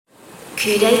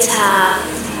Coup d'etat.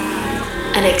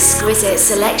 An exquisite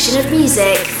selection of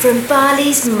music from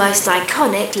Bali's most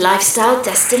iconic lifestyle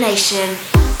destination.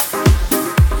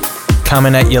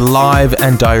 Coming at you live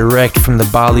and direct from the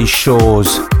Bali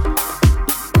shores.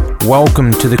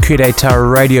 Welcome to the Coup d'etat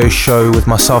radio show with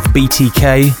myself,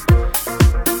 BTK,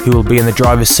 who will be in the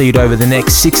driver's seat over the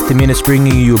next 60 minutes,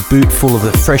 bringing you a boot full of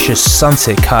the freshest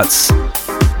sunset cuts.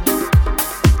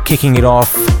 Kicking it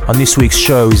off on this week's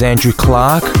show is Andrew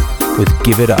Clark with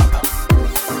Give It Up.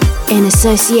 In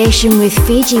association with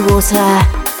Fiji Water,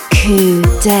 Coup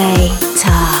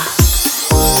d'etat.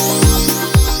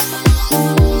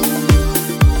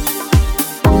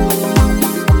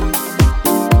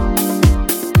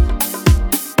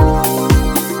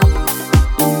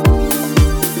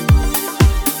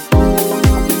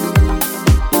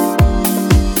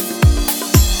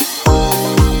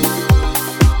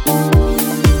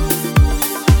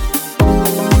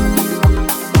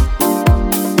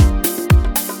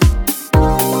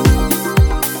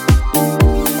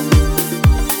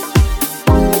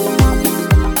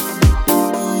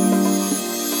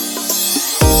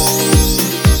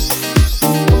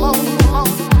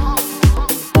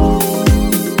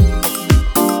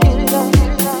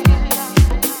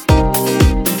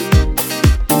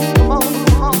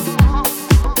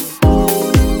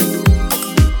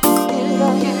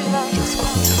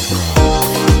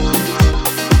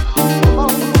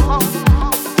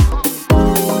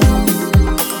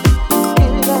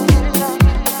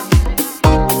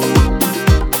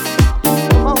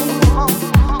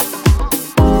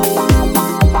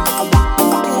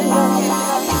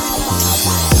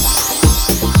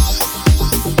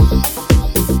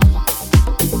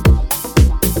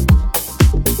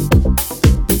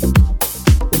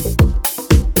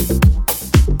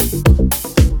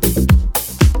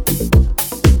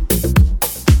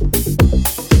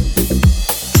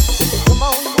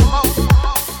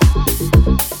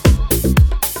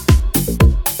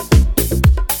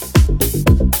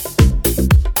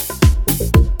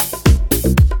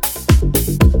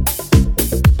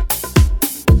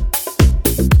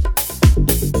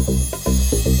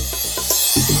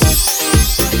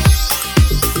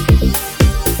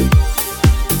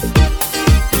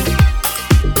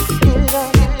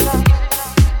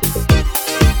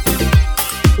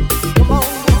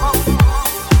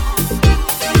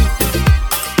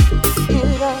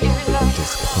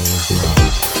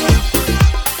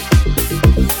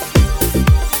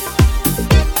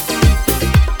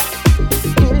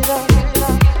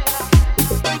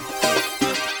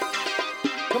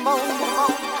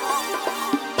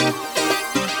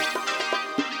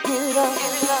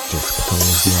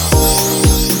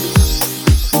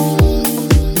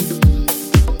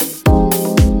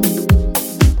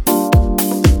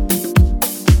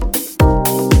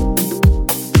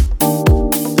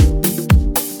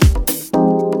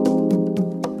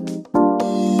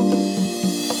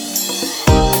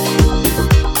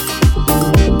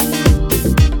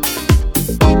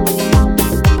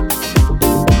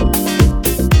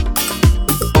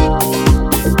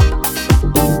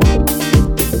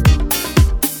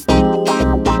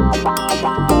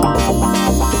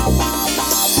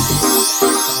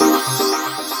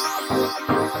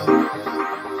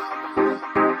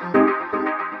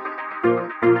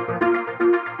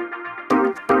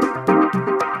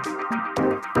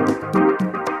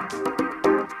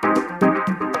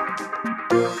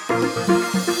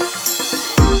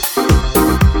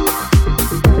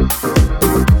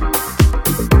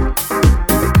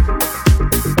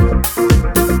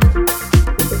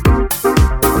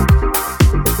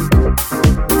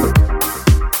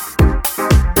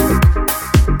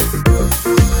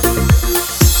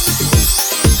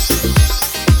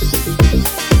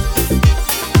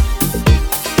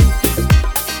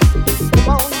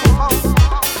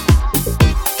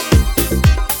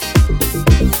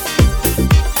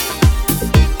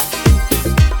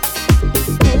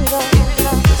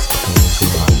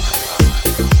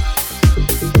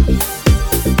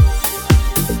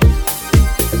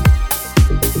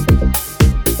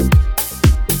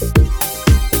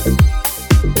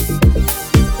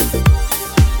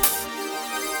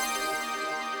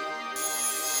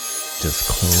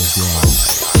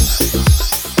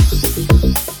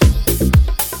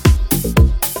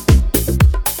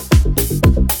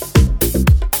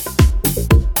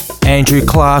 Andrew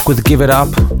Clark with Give It Up.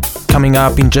 Coming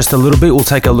up in just a little bit, we'll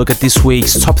take a look at this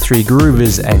week's top 3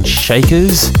 groovers and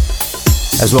shakers,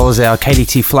 as well as our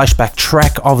KDT flashback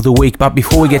track of the week. But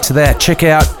before we get to that, check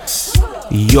out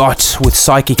Yacht with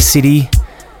Psychic City,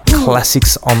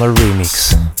 classics on the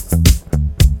remix.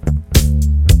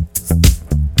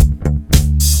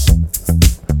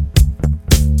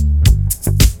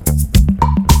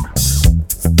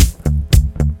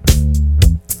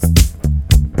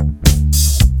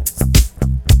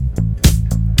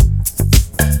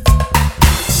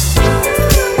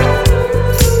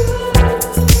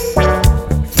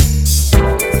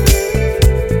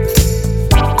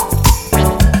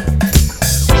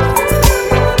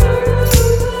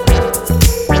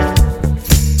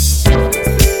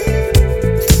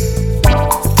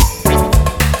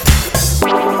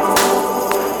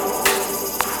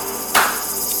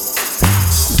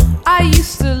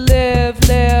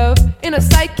 in a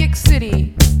psychic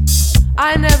city.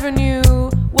 I never knew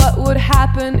what would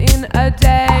happen in a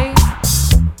day.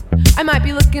 I might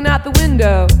be looking out the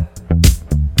window,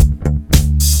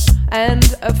 and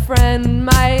a friend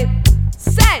might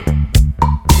say,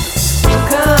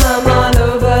 come on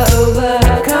over, over,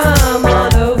 come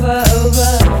on over,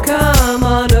 over, come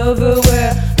on over,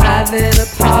 we're having a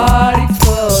party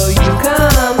for you.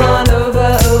 Come on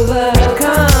over, over,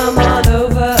 come on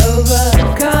over, over,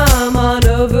 come on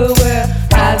over, we're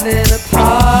having a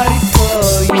party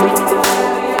for you.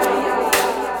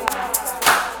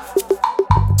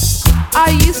 I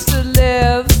used to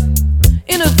live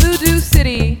in a voodoo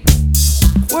city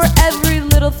where every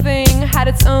little thing had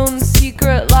its own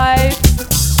secret life.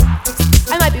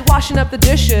 I might be washing up the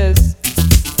dishes,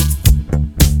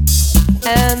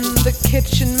 and the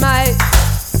kitchen might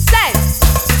say,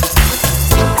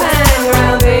 hang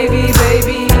around baby,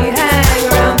 baby,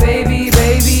 hang around baby,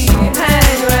 baby,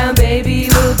 hang around baby,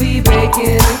 we'll be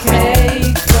baking a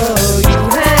cake for you.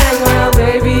 Hang around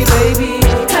baby, baby,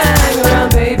 hang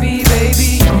around baby,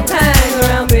 baby, hang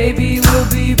around baby, we'll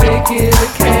be baking a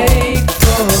cake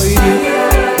for you.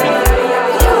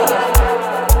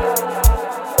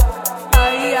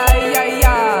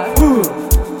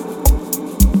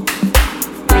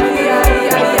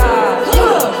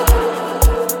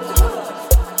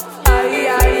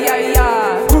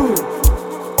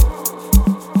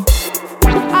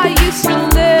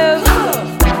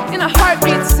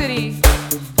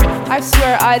 I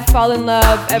swear I'd fall in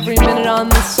love every minute on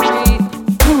the street.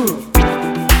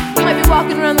 You might be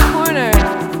walking around the corner,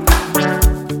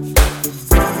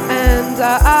 and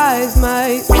our eyes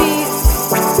might meet.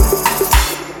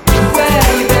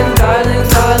 Where you been, darling,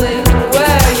 darling?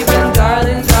 Where you been,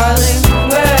 darling, darling?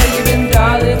 Where you been,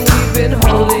 darling? We've been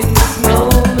holding this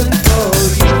moment for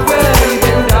you. Where you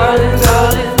been, darling,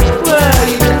 darling? Where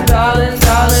you been, darling,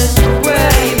 darling?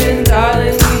 Where you been,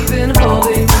 darling? We've been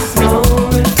holding this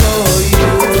moment for you.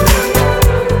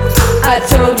 I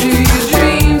told you your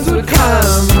dreams would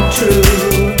come true.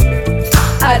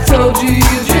 I told you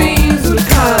your dreams would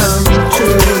come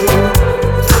true.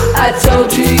 I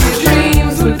told you your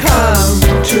dreams would come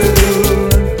true.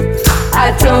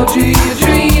 I told you your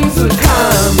dreams would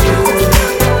come true.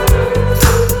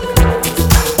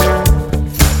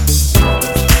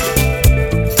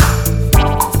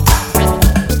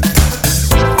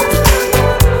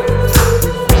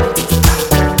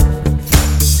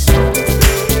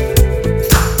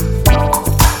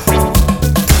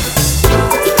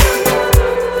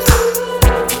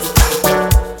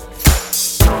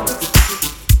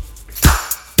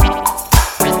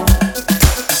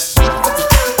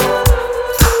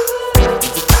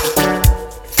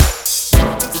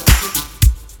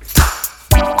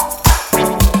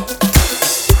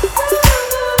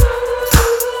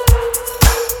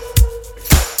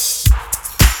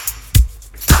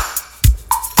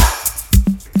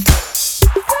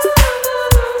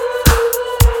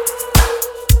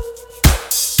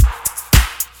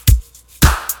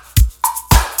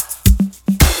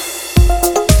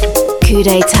 Coup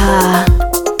d'etat.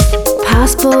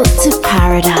 Passport to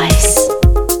Paradise.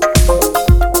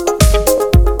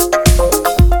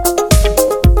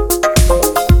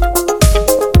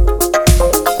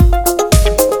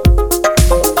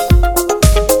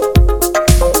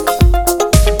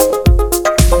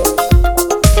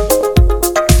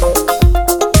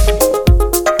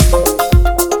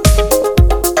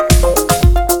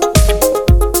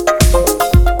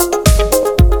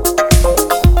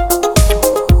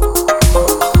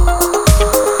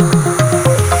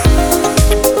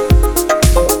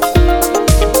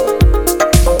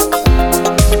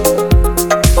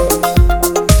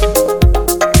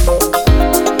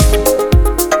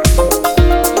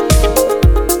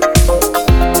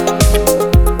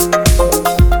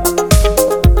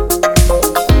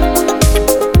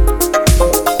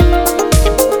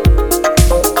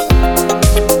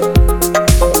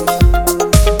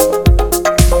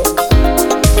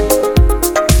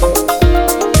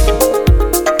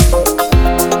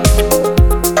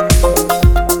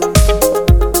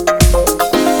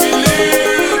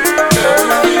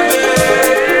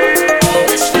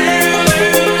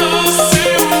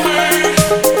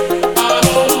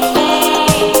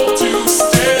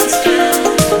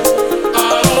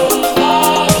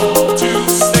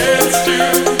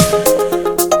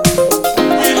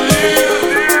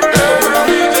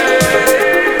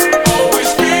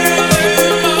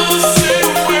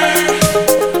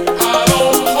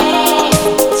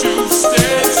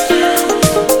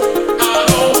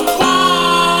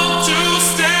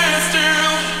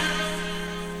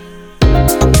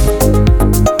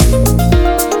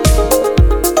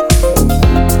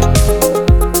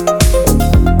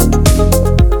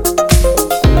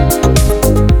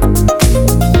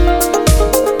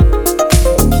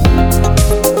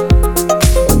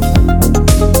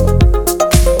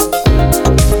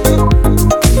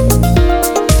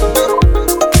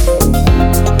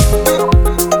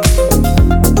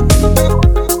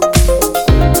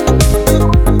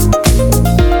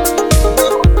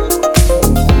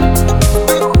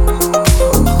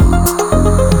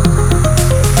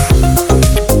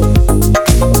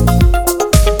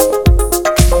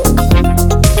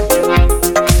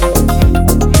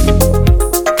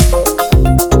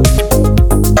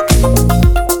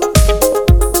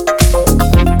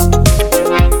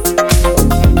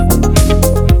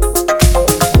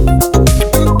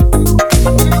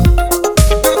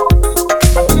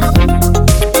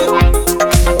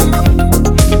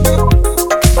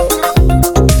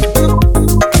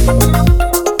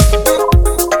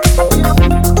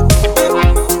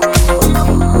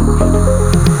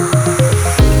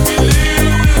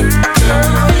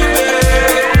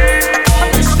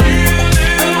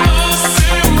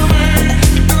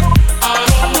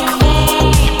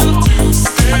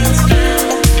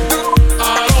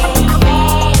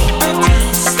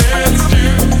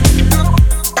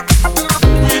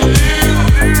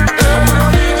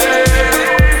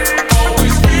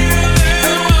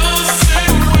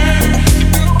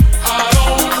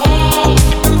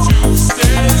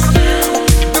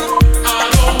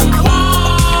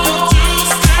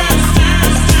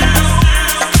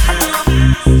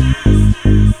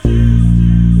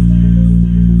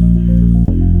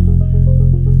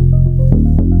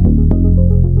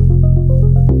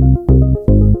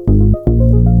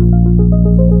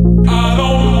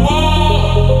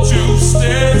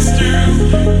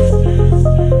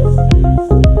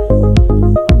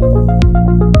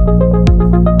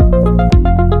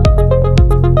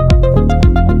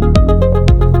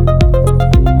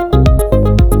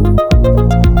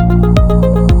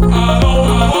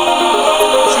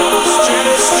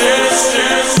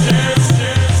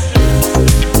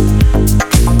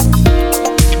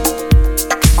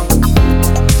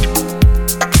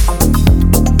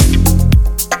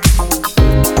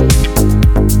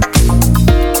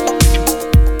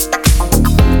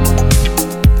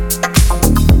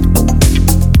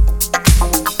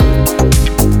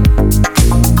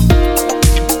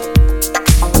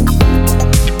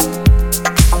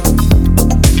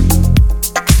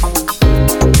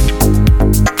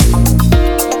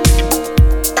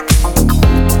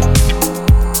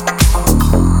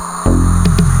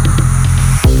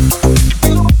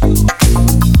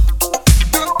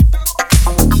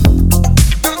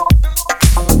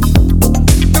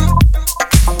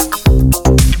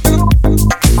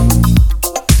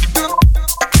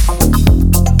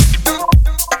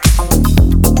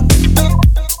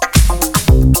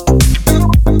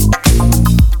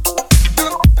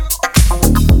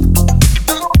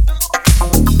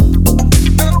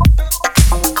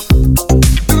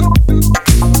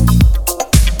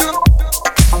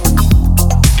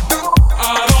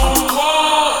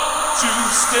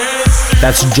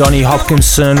 That's Johnny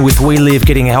Hopkinson with We Live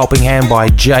getting a helping hand by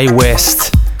Jay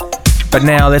West. But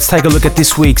now let's take a look at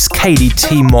this week's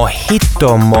KDT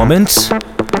Mojito moment.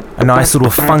 A nice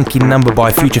little funky number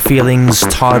by Future Feelings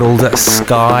titled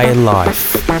Sky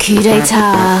Life. Coup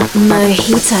d'etat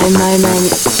Mojito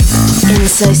moment in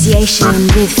association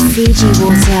with Fiji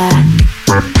Water.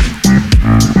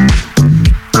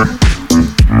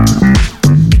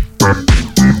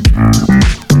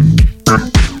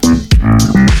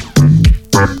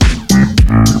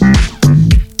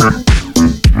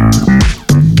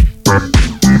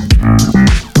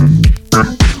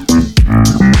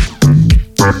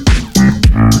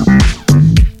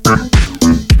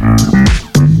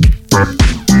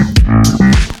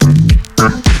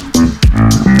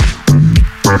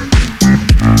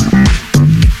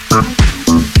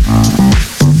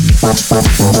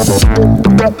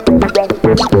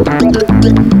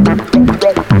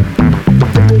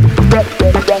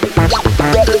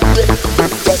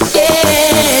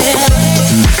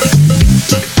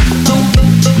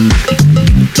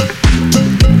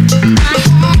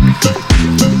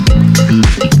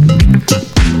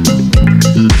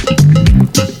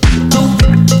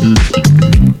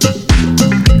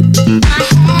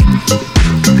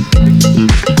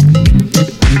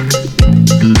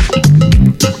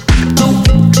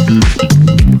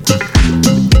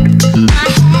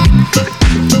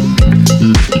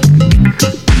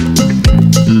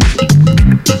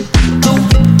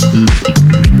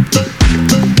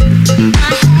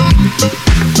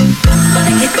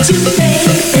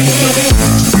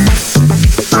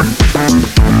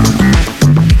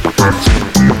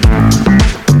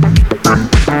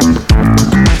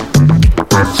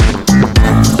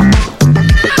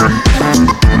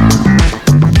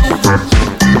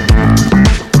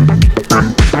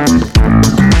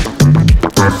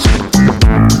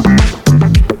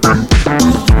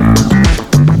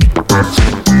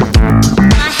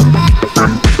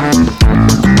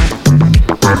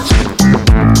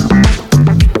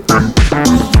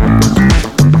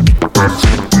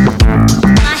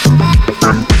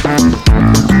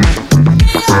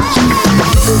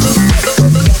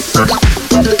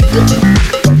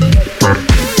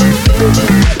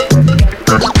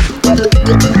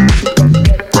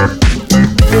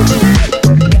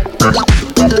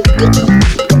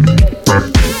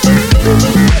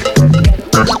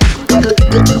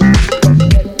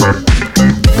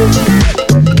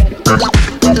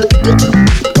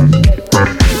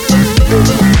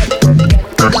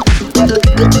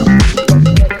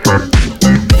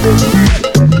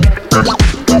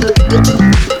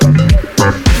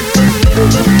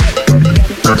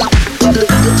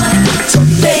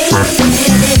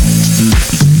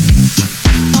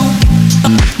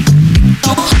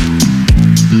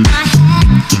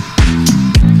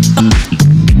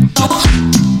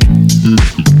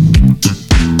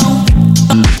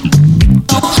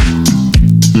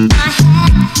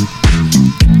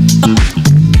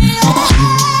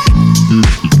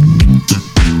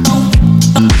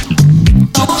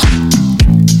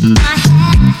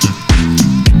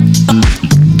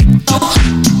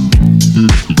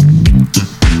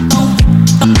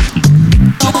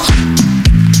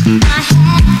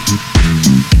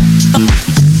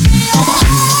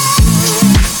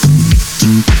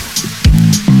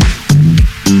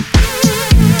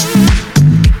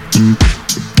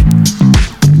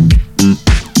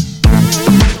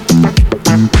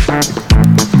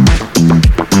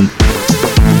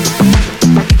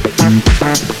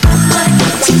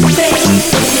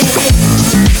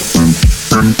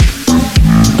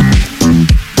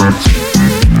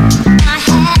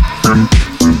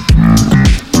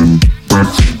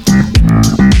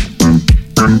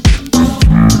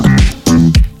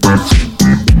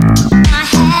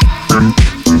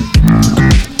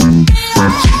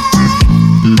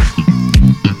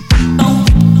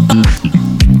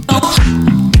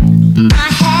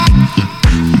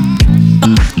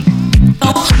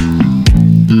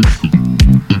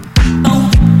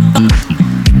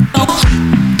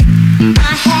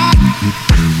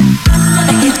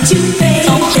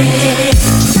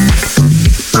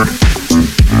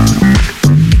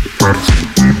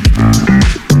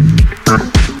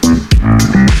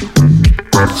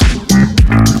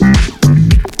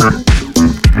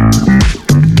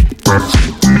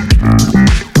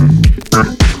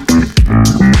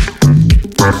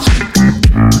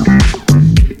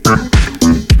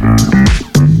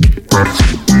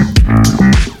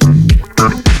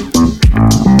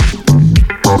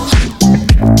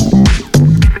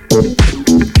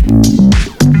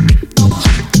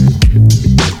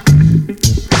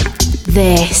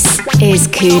 This is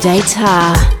Coup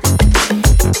d'etat.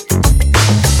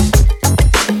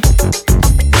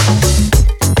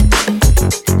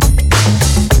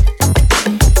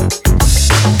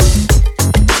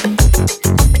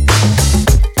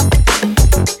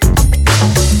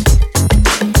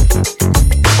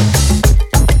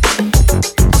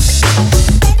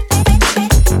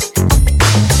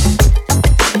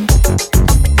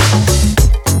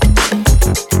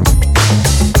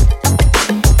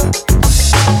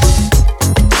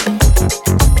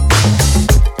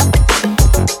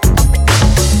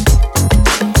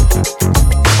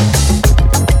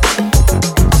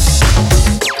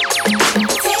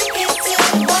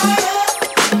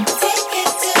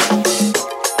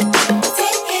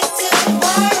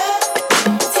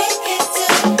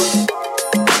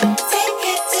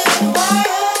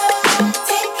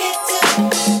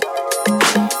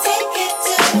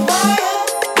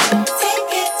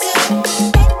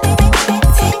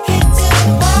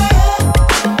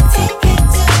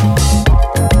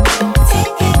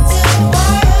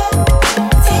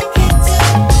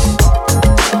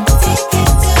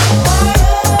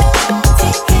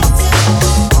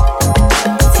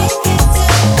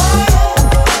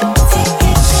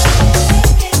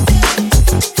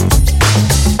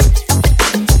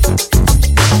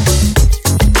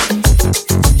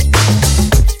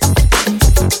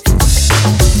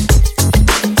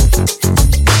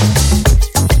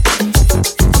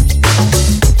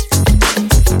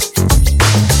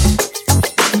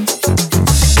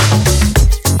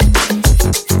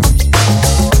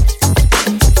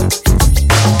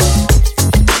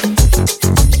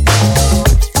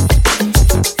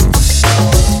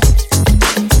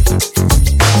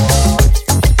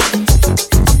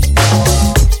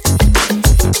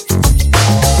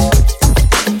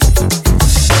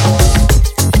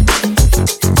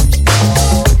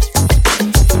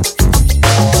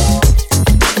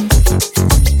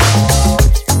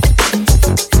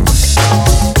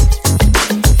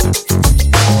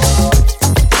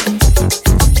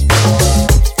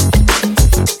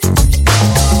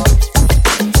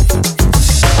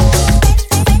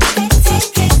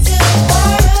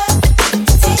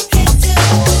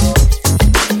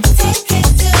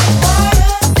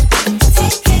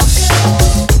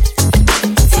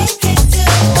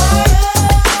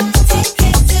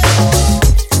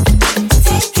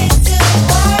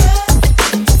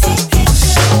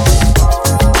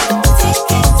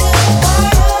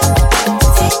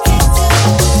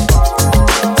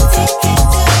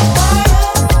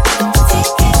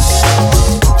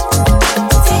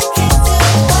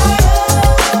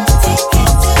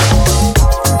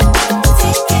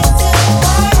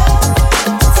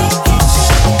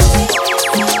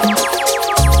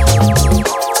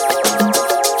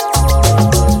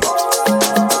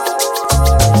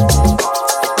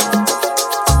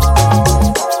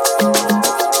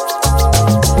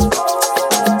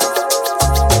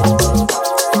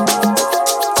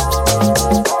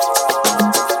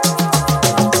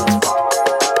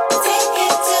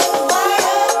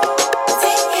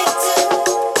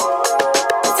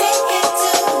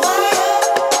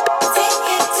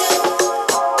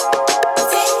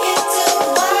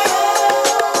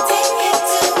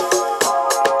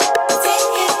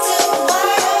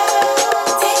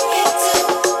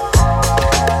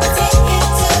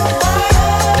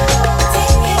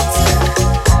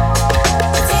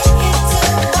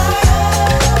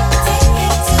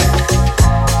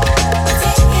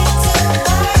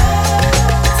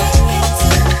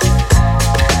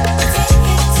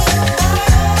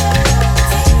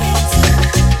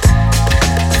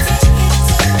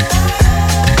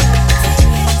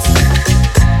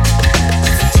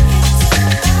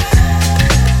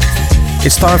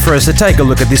 It's time for us to take a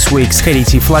look at this week's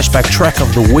KDT Flashback track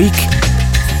of the week.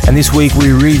 And this week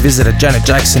we revisit a Janet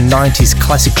Jackson 90s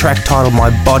classic track titled My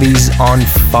Body's on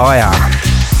Fire.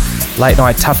 Late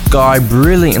Night Tough Guy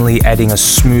brilliantly adding a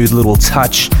smooth little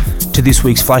touch to this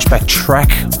week's flashback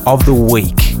track of the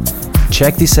week.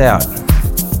 Check this out.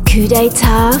 Coup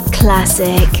d'etat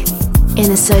classic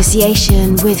in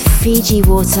association with Fiji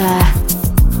Water.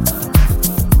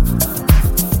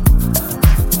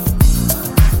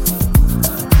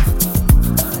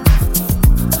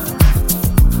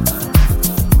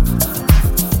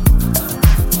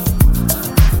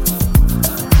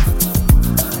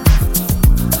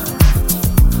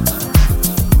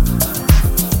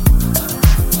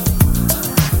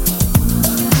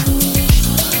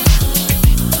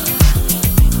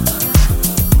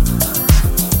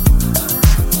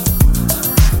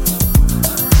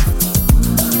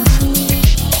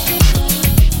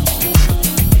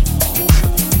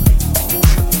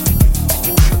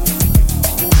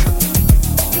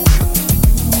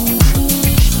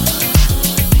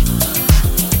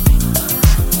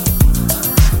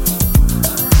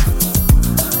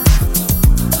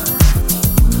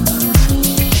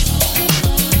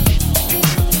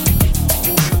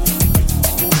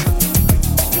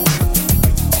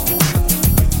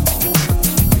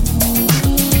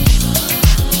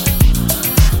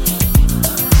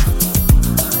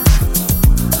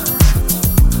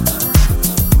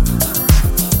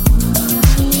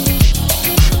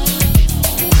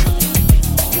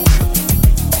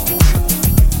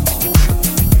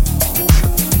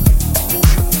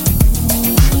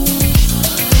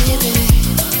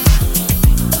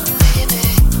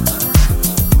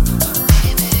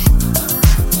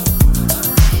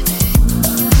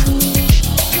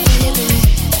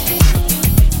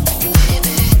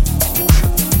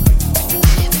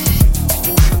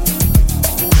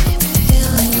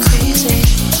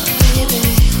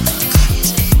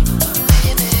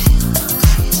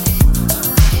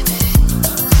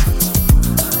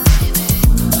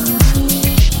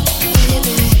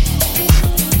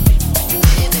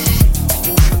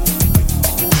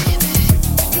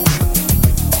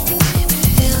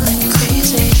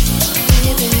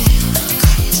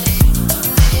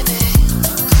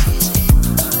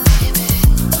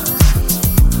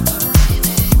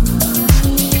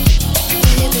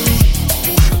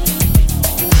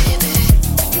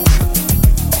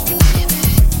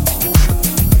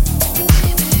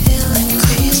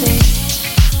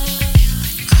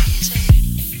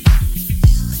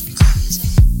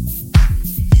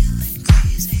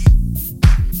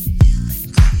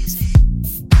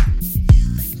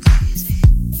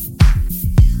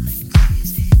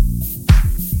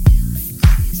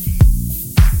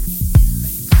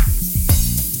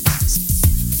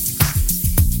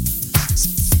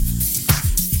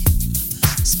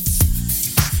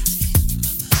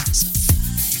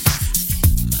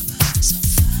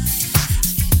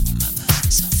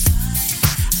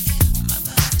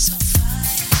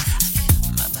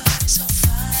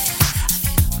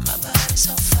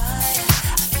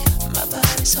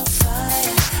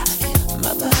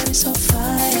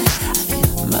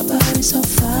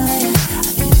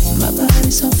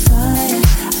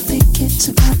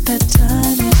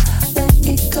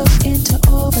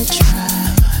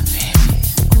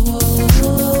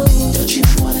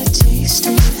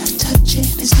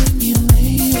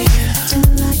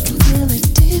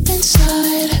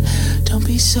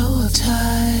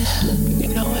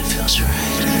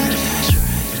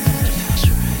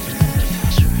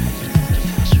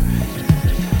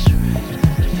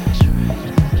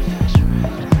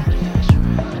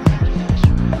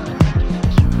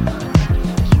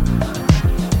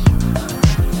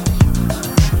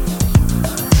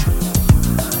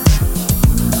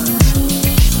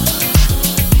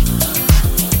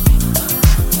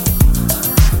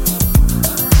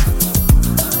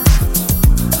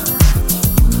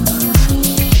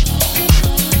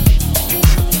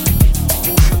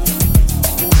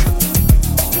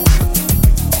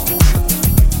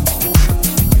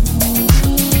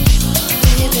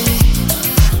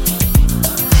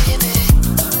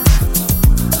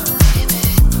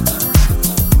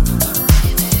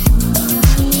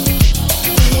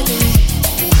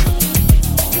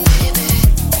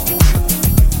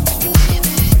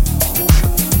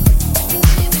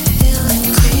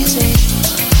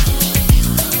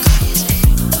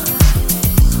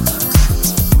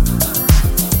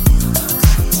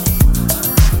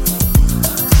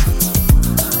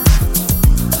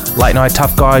 Late Night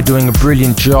Tough Guy doing a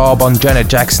brilliant job on Janet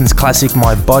Jackson's classic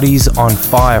My Body's on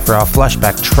Fire for our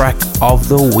flashback track of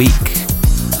the week.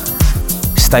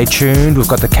 stay tuned. We've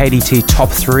got the KDT Top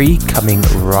 3 coming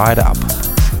right up.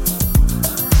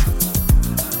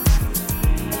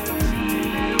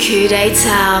 Coup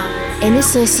d'etat, in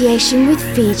association with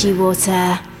Fiji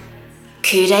Water.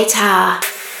 Coup d'etat,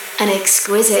 an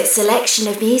exquisite selection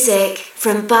of music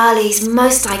from Bali's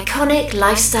most iconic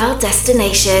lifestyle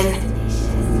destination.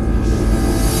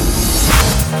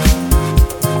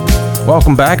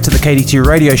 Welcome back to the KDT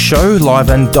Radio Show,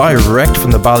 live and direct from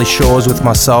the Bali shores with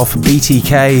myself,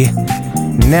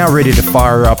 BTK. Now ready to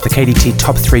fire up the KDT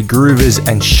Top 3 Groovers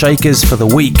and Shakers for the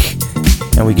week.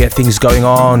 And we get things going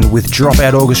on with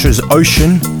Dropout Orchestra's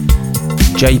Ocean,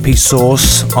 JP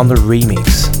Source on the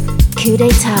remix. Coup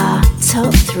d'etat,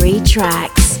 top 3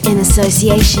 tracks in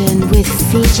association with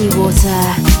Fiji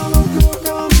Water.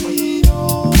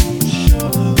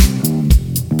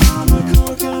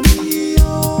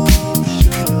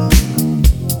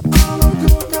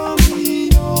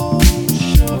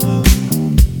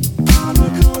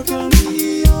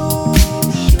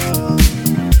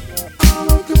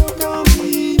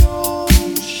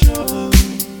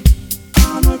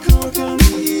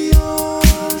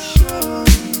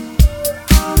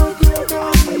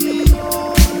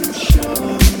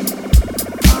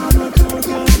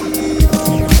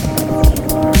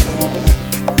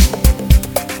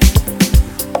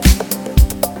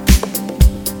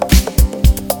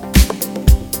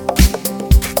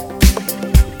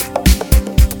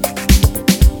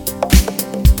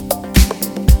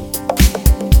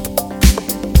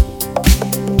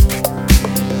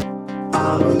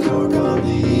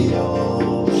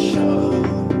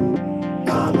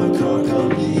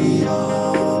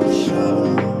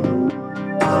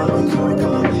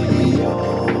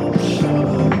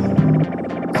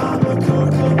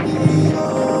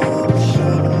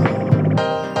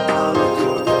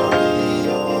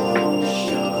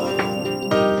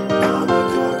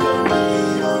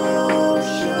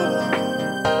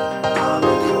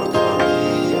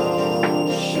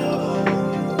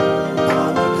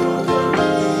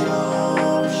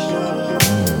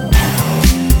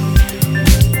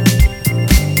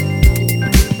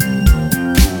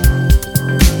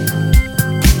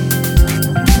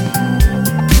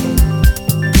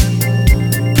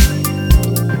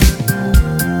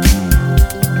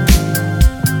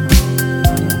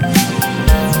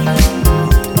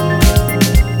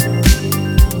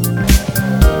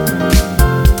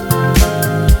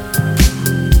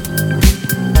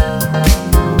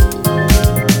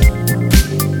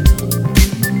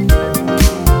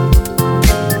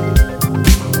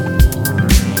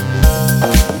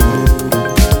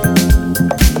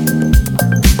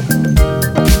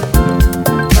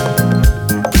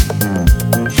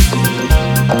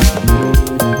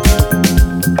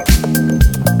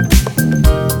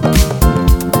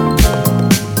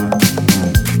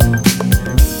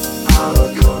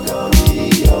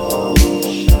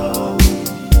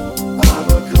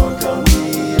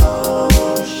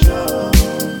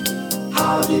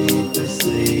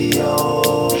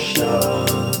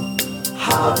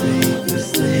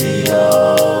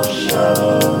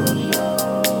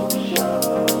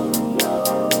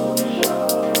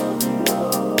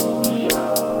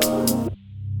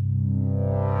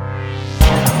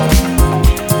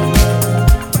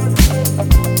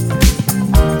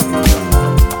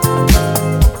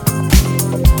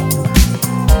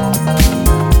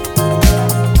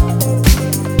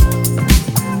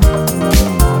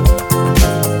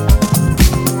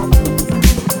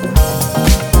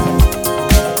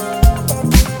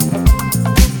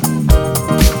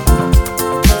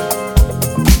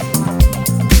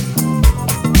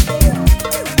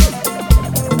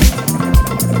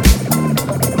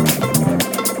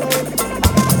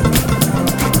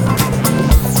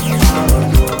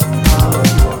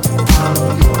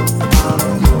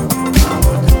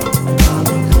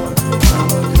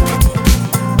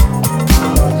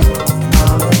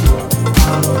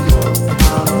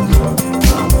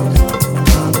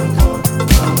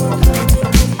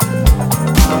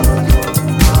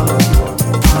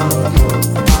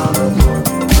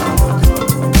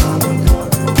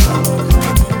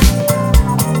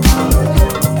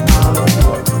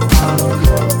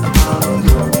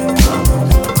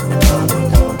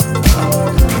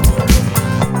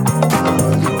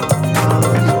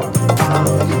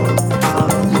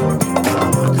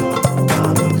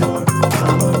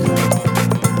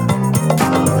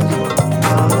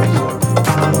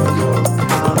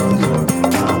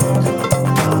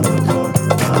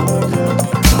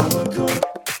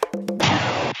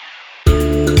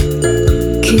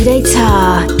 Coup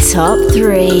d'etat Top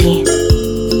 3.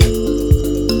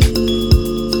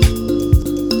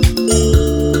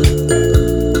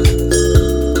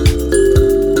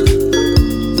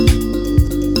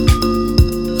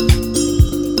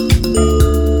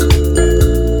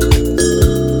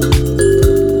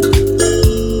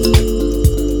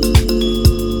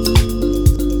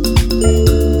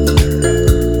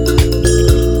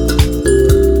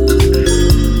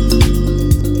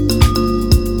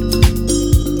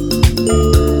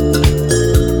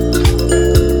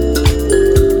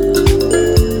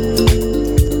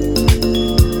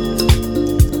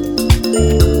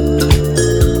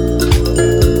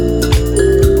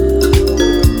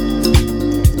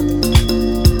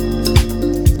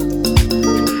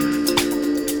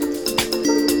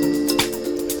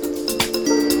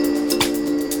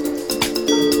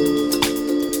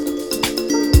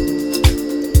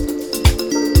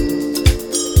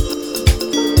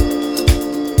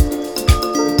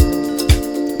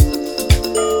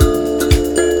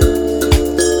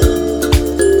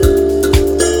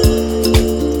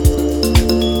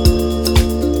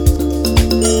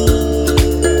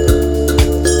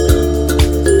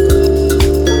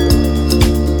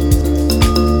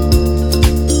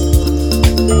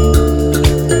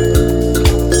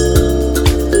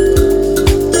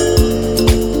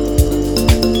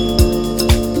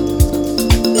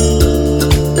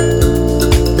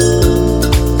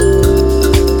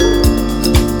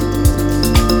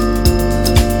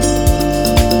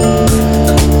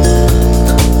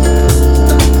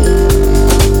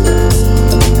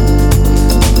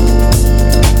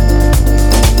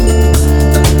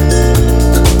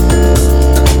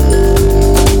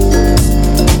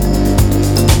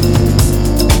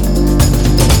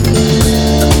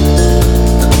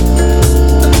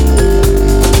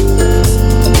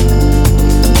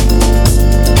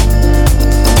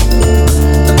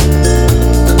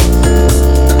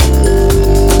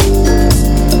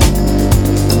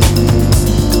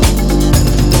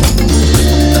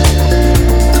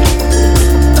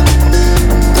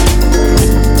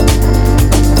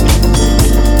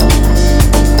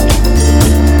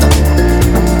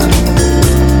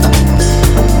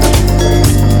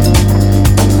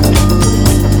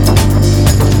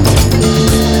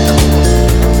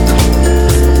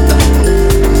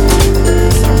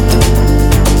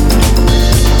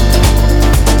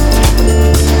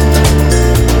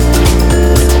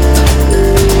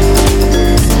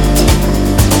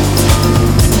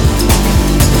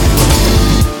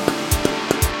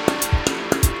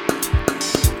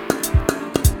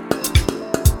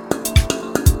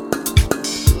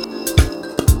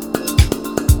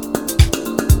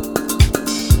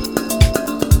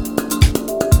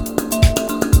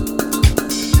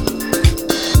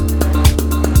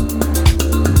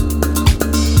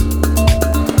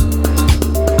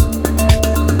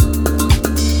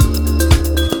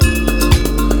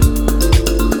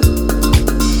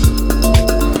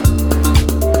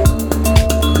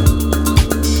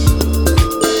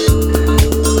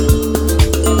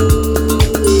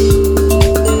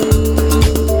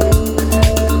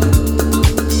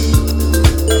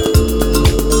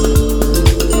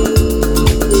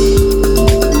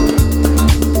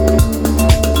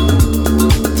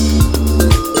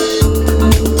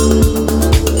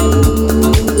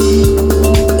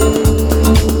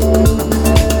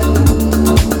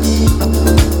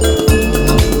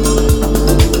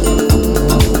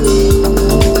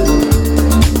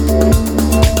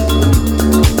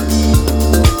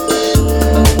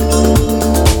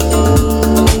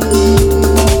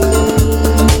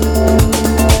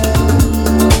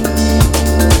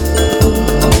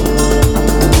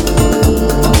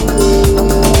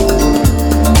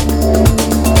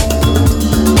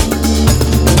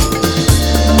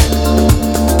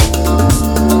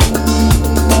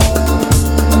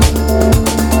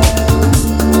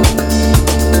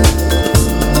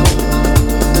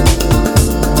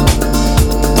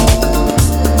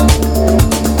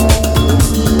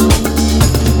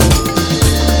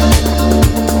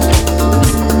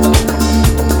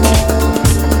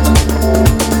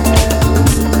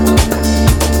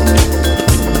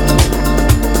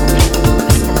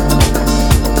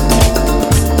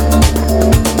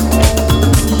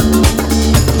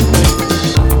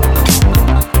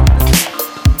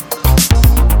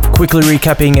 Quickly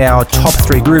recapping our top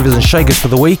 3 groovers and shakers for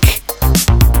the week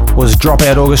was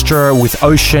Dropout Orchestra with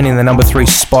Ocean in the number 3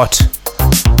 spot.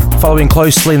 Following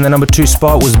closely in the number 2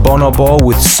 spot was Bonobo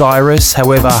with Cyrus.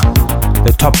 However,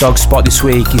 the top dog spot this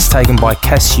week is taken by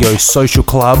Casio Social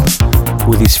Club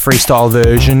with his freestyle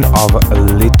version of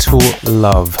Little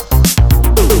Love.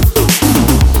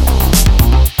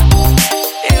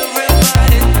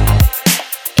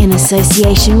 In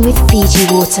association with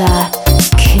Fiji Water,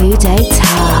 Coup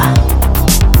d'etat.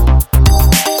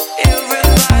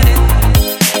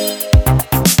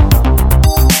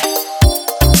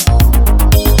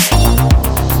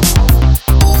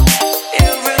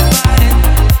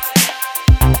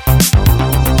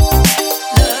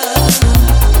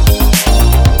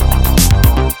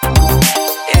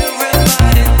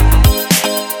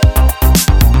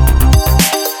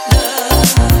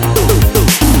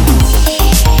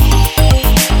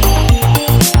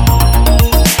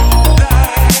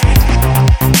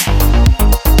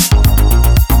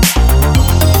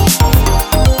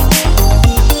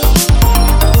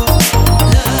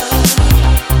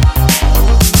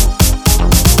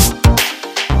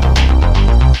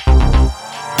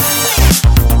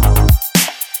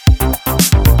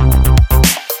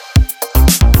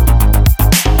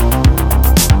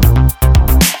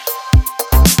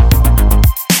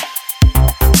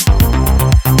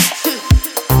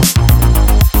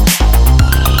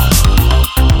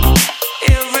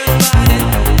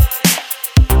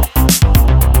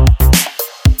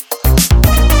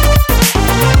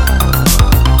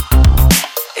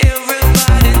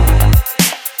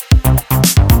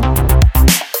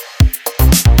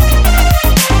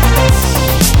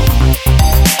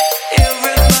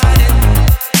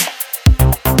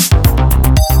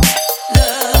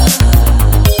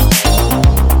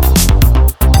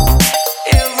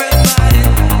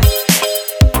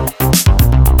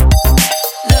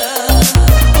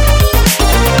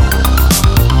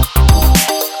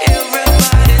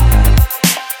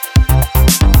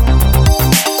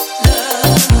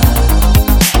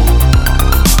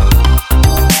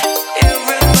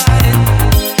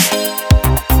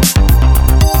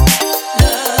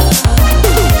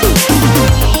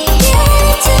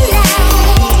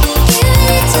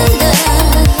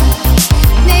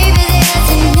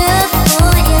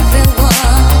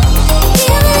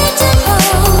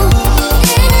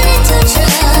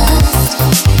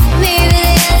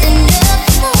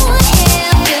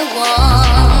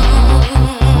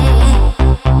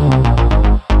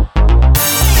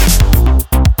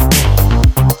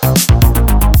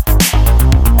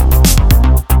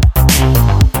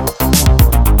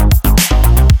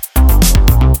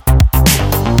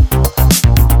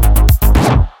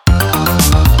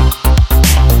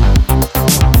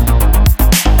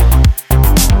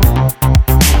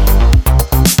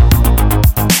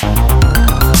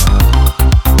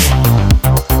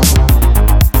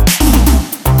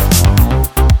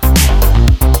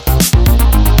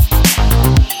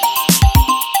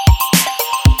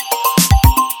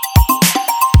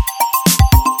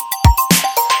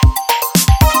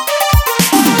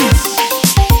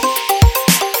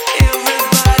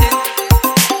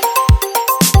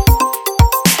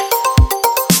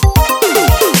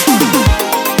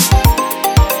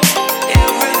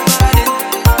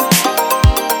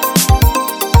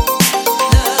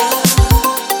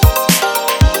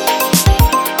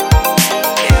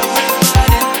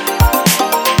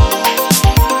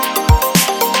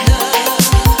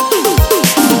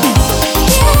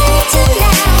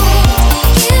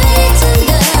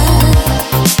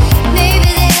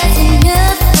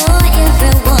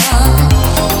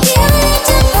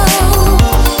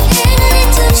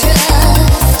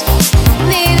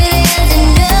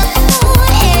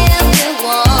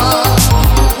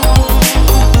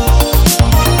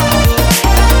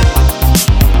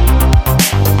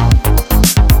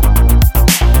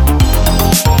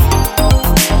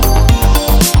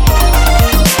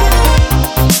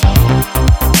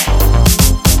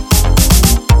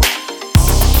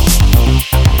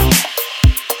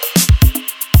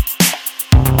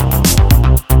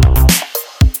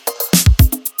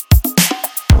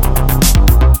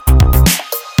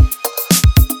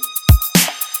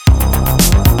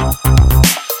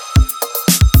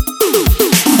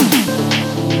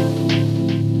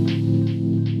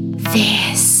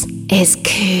 is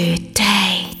Coup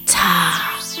d'etat.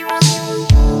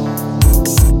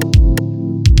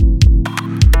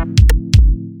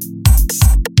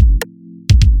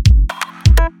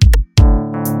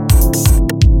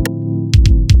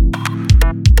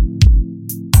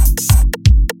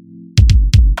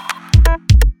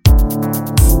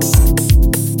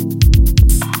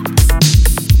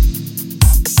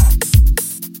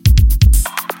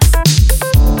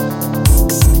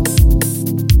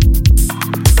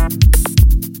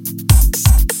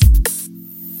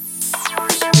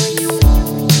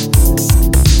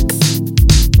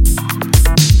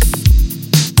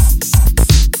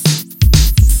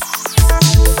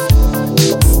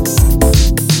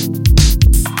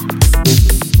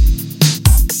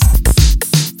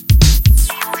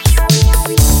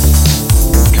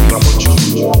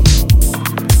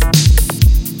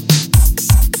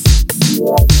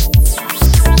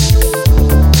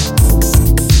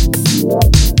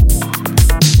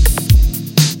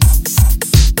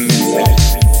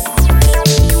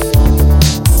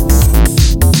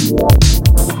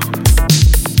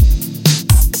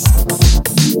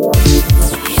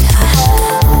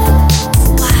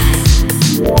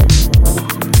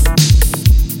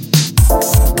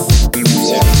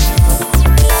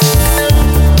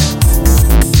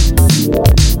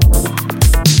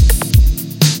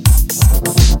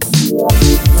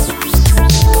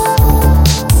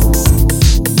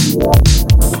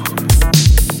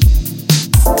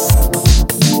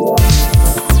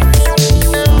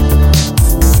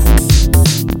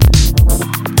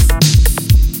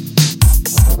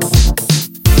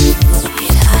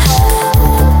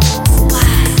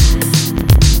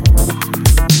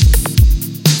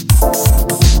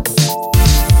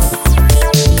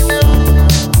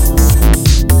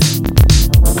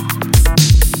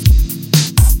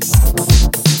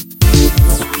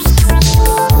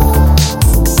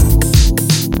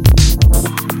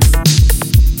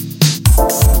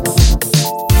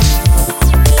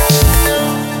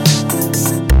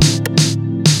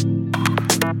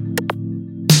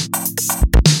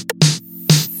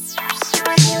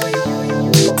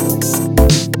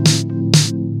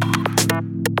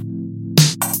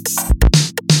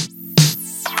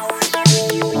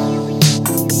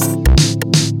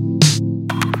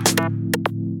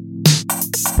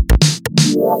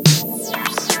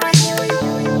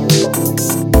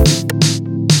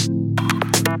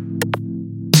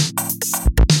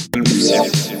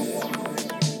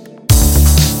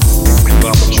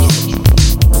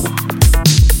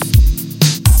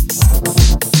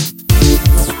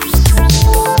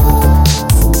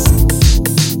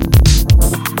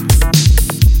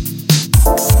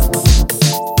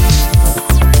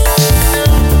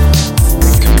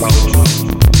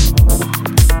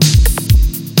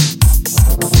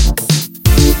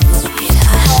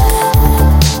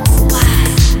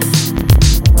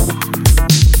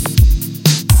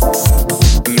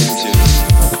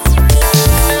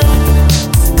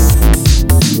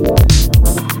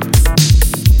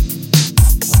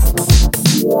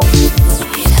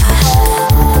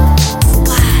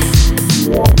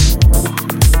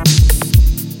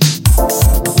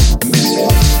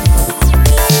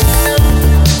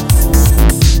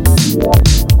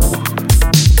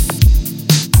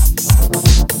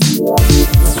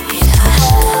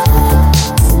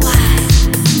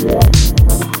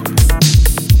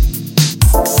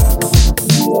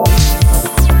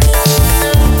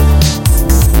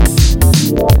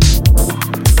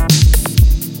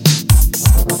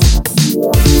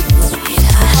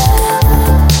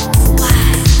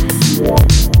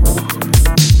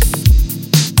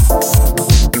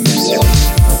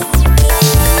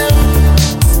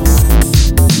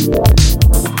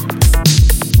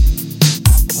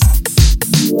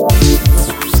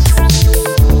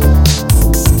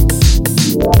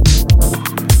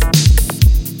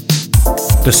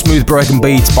 The Smooth Broken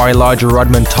Beats by Elijah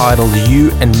Rudman titled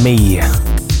You and Me.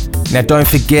 Now don't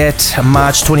forget,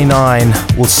 March 29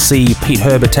 we'll see Pete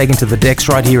Herbert taken to the decks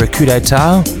right here at Coup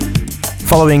d'Etat.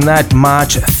 Following that,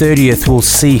 March 30th we'll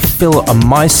see Phil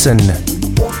Meissen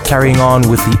carrying on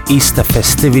with the Easter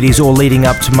festivities, all leading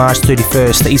up to March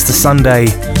 31st, Easter Sunday.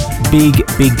 Big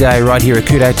day right here at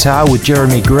Coup d'Etat with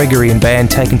Jeremy Gregory and band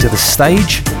taken to the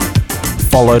stage,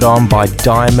 followed on by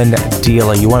Diamond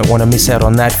Dealer. You won't want to miss out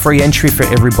on that. Free entry for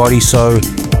everybody, so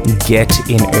get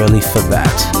in early for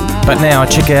that. But now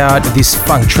check out this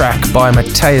funk track by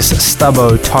Matthias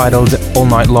Stubbo titled All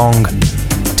Night Long,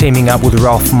 teaming up with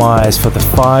Ralph Myers for the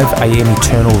 5 AM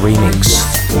Eternal remix.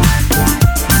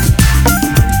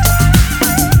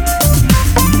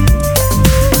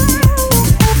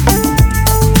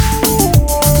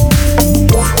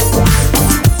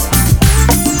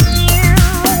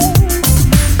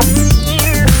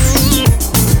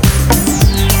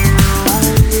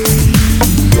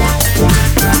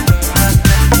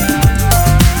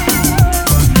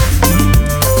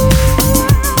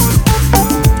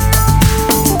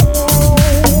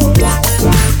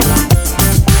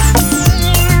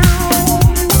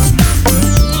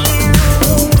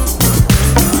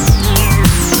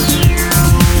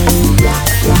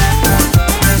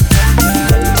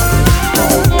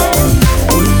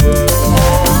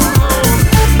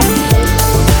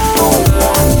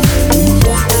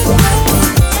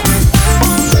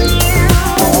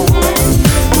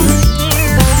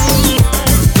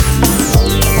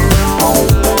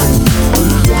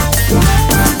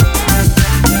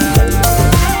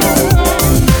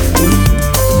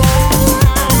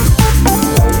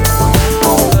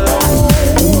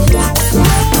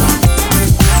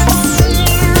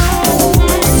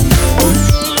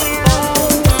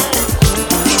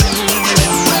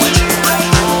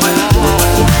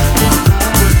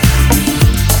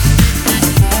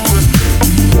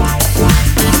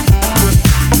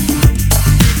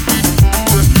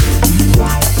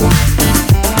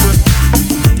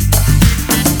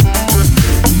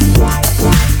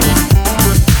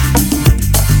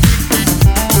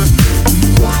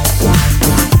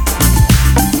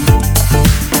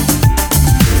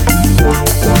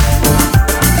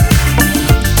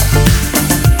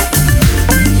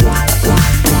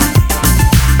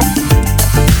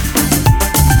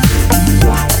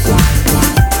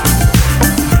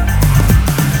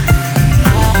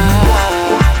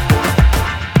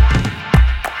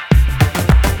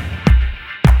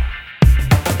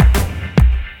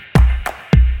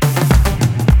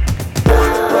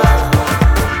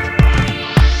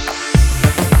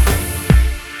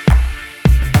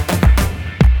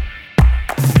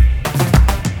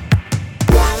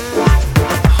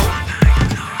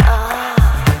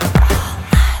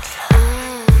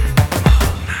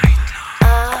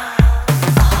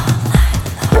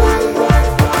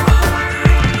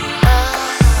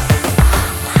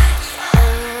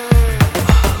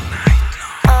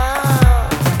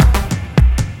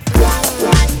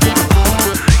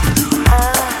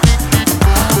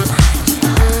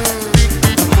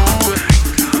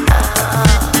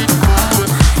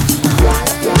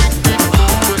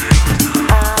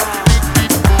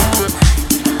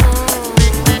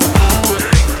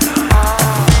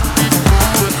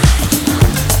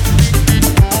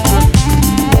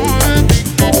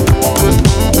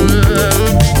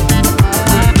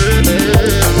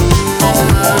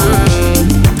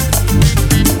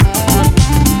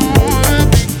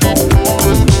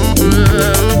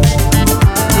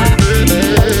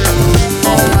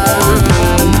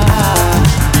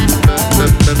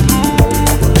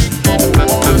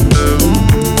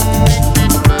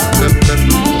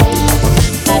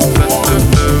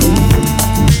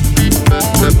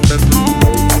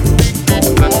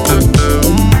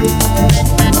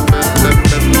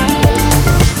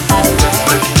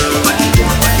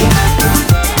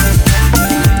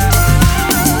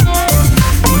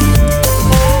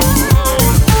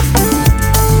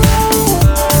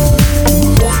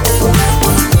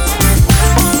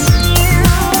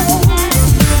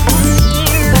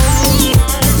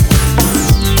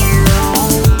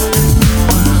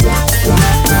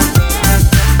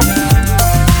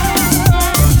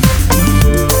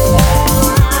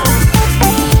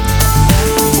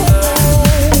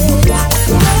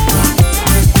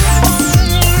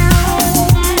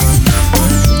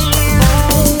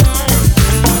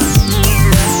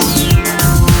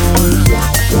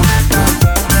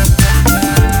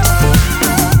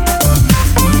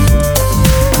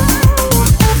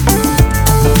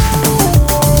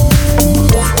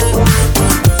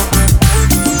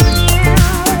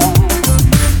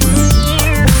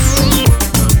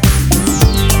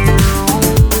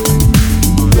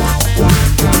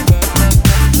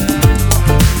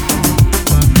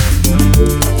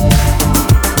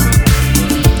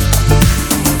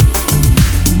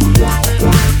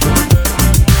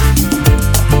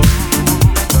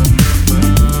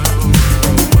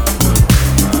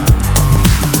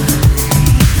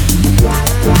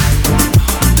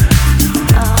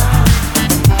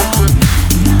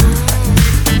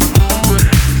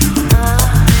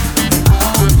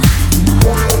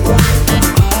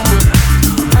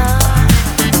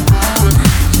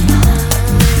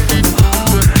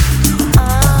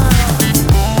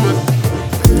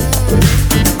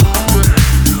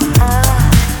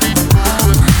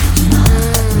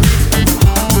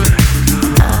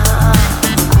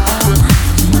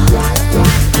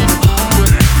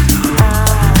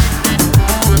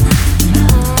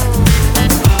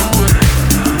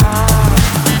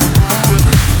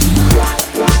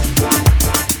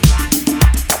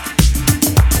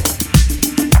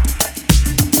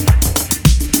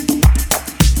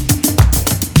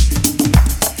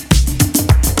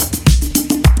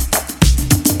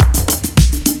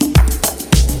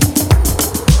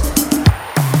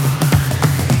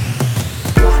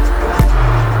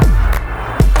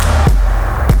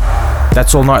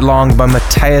 That's All Night Long by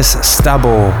Matthias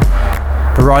Stabel.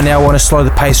 But right now I want to slow the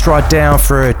pace right down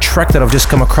for a track that I've just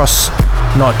come across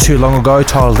not too long ago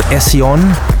titled Ession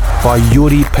by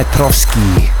Yuri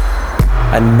Petrovsky.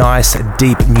 A nice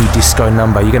deep new disco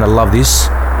number. You're going to love this.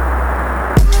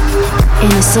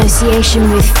 In association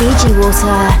with Fiji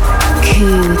Water,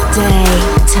 Coup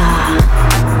d'etat.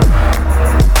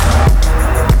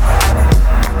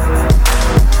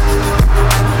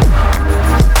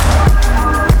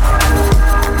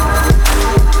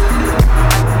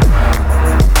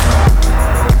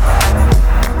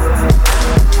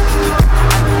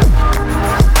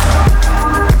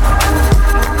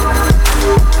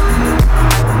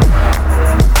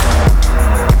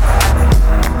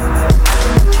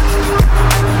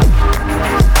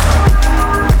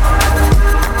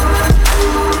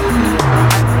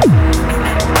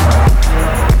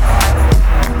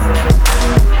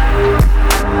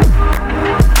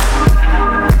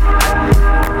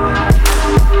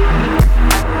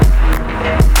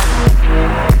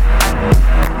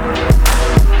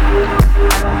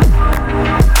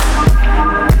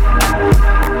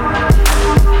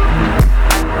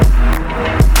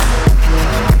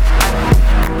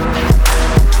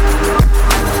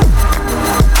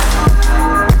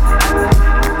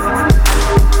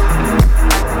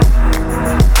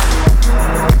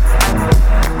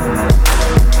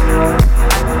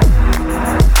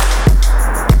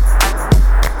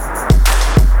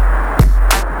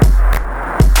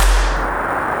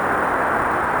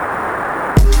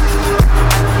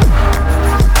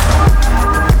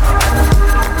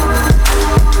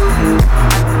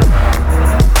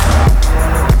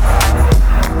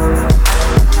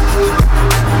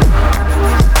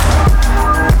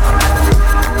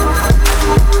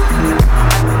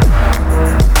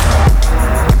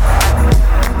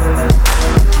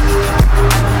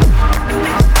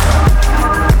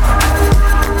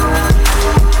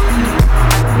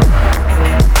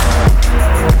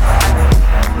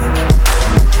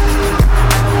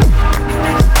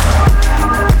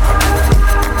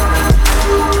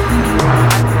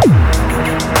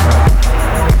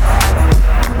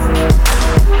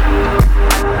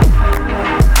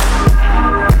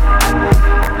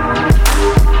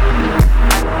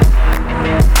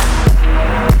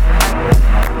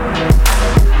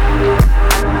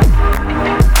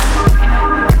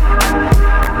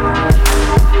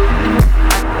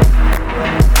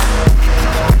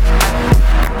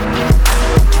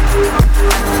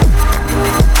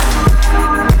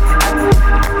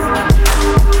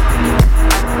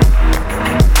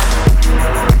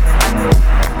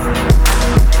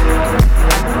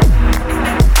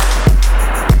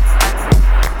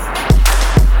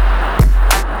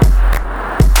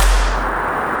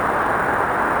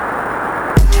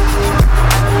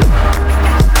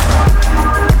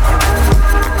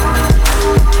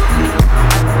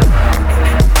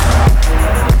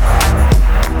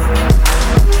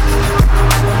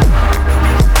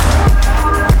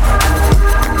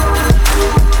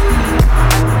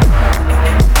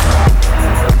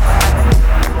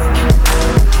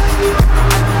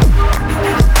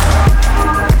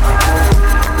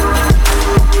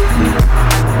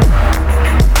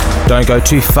 Don't go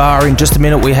too far. In just a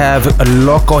minute we have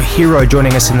Loco Hero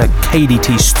joining us in the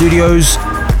KDT studios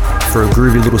for a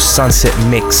groovy little sunset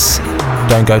mix.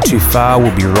 Don't go too far,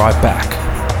 we'll be right back.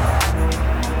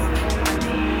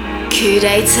 Coup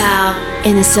d'etat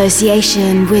in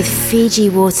association with Fiji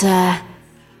Water.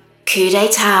 Coup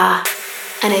d'etat,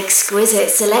 an exquisite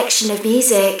selection of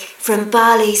music from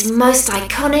Bali's most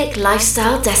iconic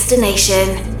lifestyle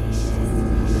destination.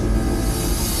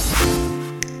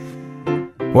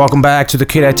 Welcome back to the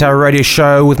Coup d'etat radio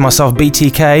show with myself,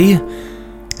 BTK.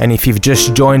 And if you've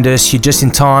just joined us, you're just in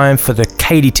time for the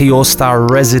KDT All-Star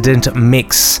Resident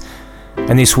Mix.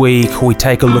 And this week we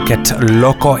take a look at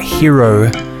Loco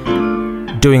Hero,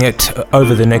 doing it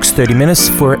over the next 30 minutes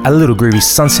for a little groovy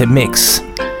sunset mix.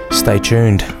 Stay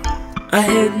tuned. I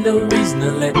had no reason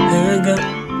to let her go,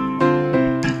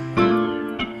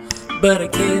 but I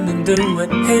can't undo what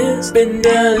has been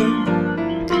done.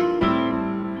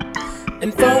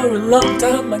 And for a long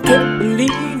time I kept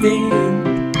believing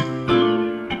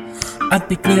I'd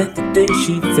be glad the day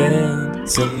she found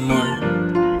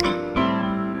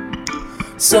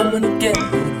someone again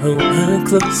who would hold her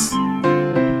close,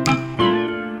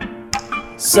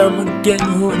 someone again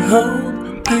who would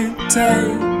hold her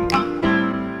tight,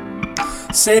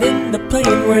 said in the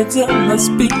plain words of my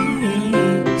speech,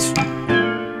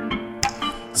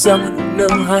 someone who know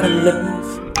how to love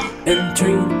and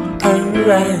treat her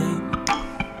right.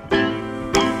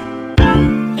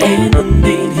 And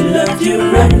indeed he loved you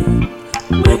right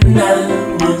when I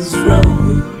was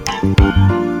wrong.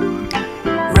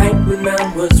 Right when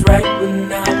I was right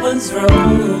when I was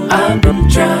wrong. I've been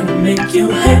trying to make you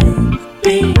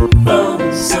happy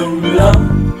for so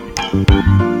long.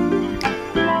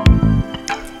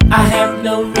 I have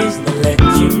no reason to let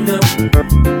you know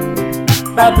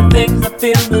about the things I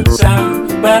feel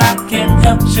inside, but I can't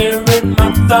help sharing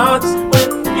my thoughts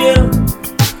with you.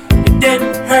 It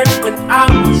didn't hurt when I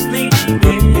was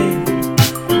leaving.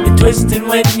 It twisted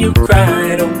when you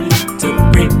cried, only to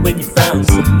break when you found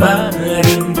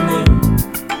somebody new.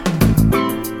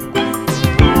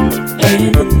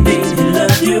 And indeed, he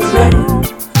loved you right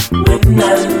when I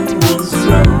was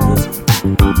wrong.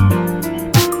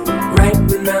 Right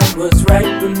when I was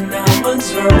right when I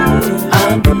was wrong.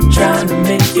 I've been trying to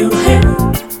make you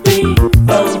happy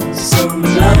for so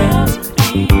long.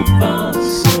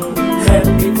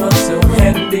 Happy for so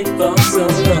happy for so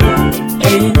long.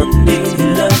 And indeed, he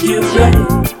loved you right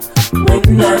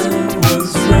when I was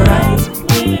right.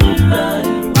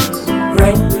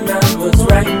 Right when I was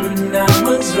right when I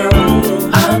was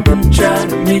wrong. I've been trying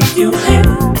to make you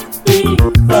happy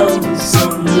for so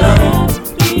long.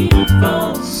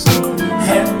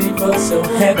 Happy for so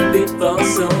happy for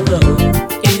so long.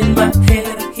 In my head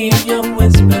I hear your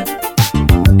whisper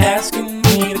asking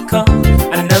me to come.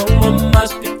 I know I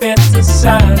must be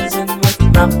fantasizing with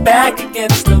my back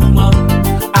against the wall.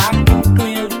 I can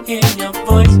clearly hear your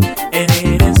voice and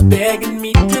it is begging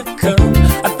me to come.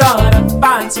 I thought I'd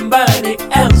find somebody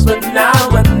else, but now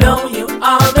I know you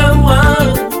are the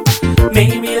one.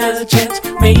 Maybe there's a chance,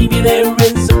 maybe there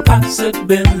is a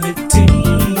possibility.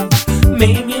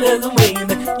 Maybe there's a way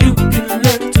that you can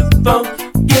learn to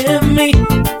forgive me.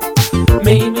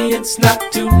 Maybe it's not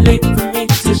too late for me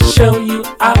to show you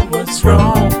I was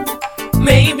wrong.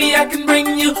 Maybe I can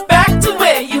bring you back to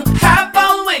where you have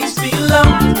always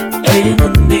belonged. And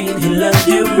indeed, he loved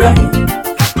you right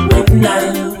when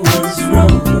I was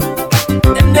wrong.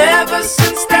 And ever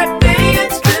since that day,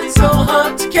 it's been so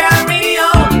hard to carry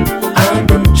on. I've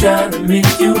been trying to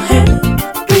make you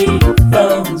happy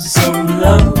for so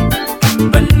long.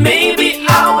 But maybe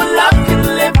our love can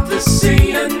live to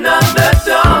see another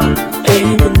dawn.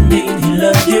 And indeed, he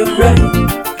loved you right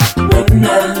when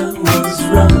I was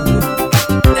wrong.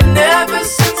 And ever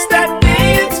since that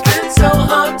day, it's been so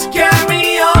hard to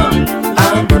carry on.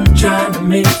 I've been trying to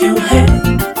make you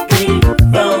happy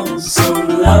for so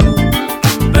long.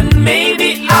 But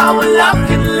maybe our love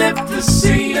can live to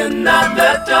see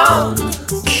another dawn.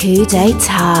 Coup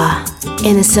d'etat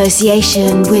in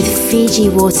association with Fiji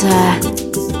Water.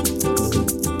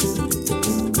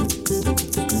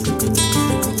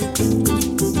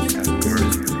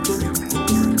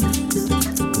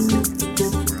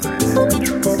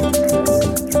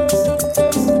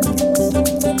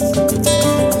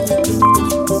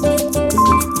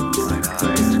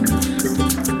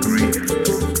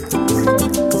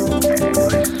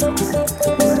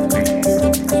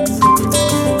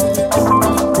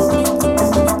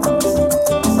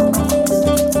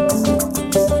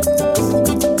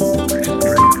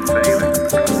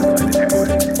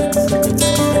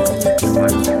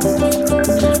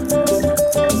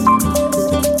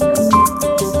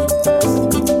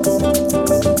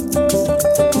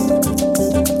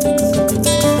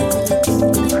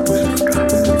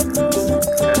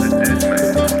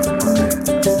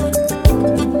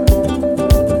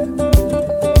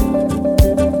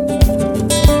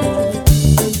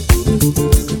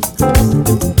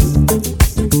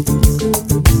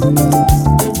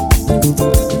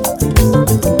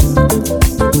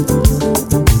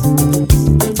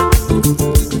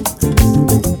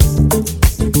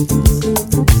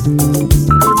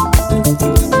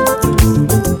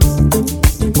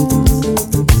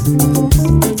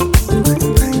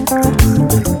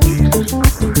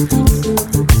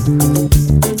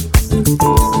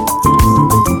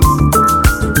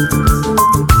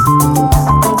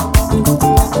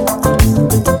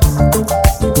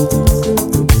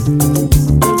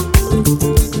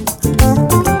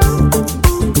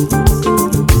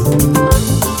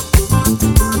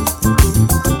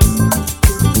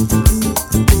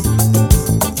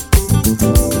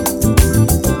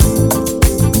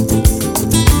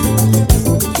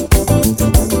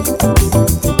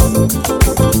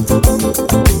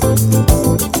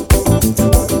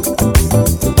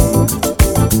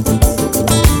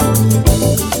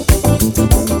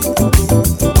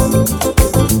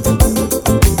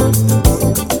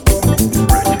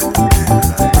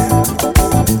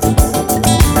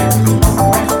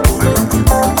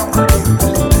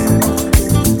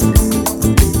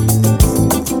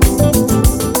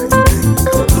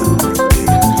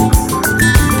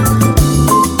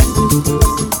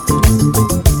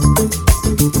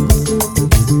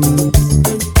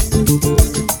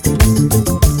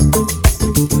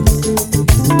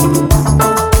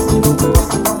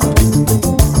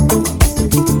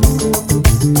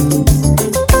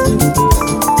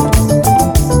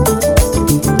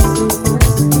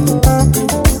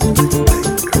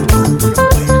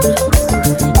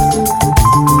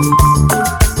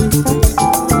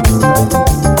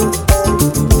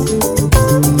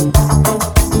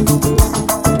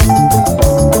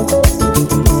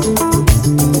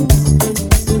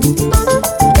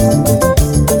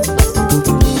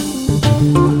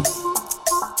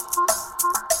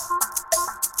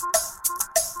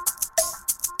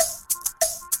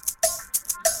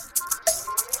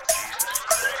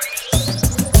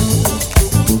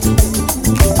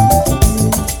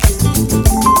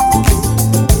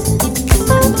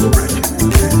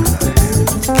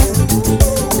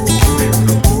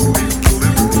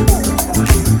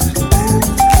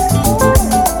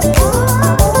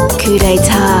 Coup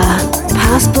d'etat,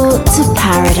 passport to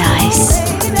paradise.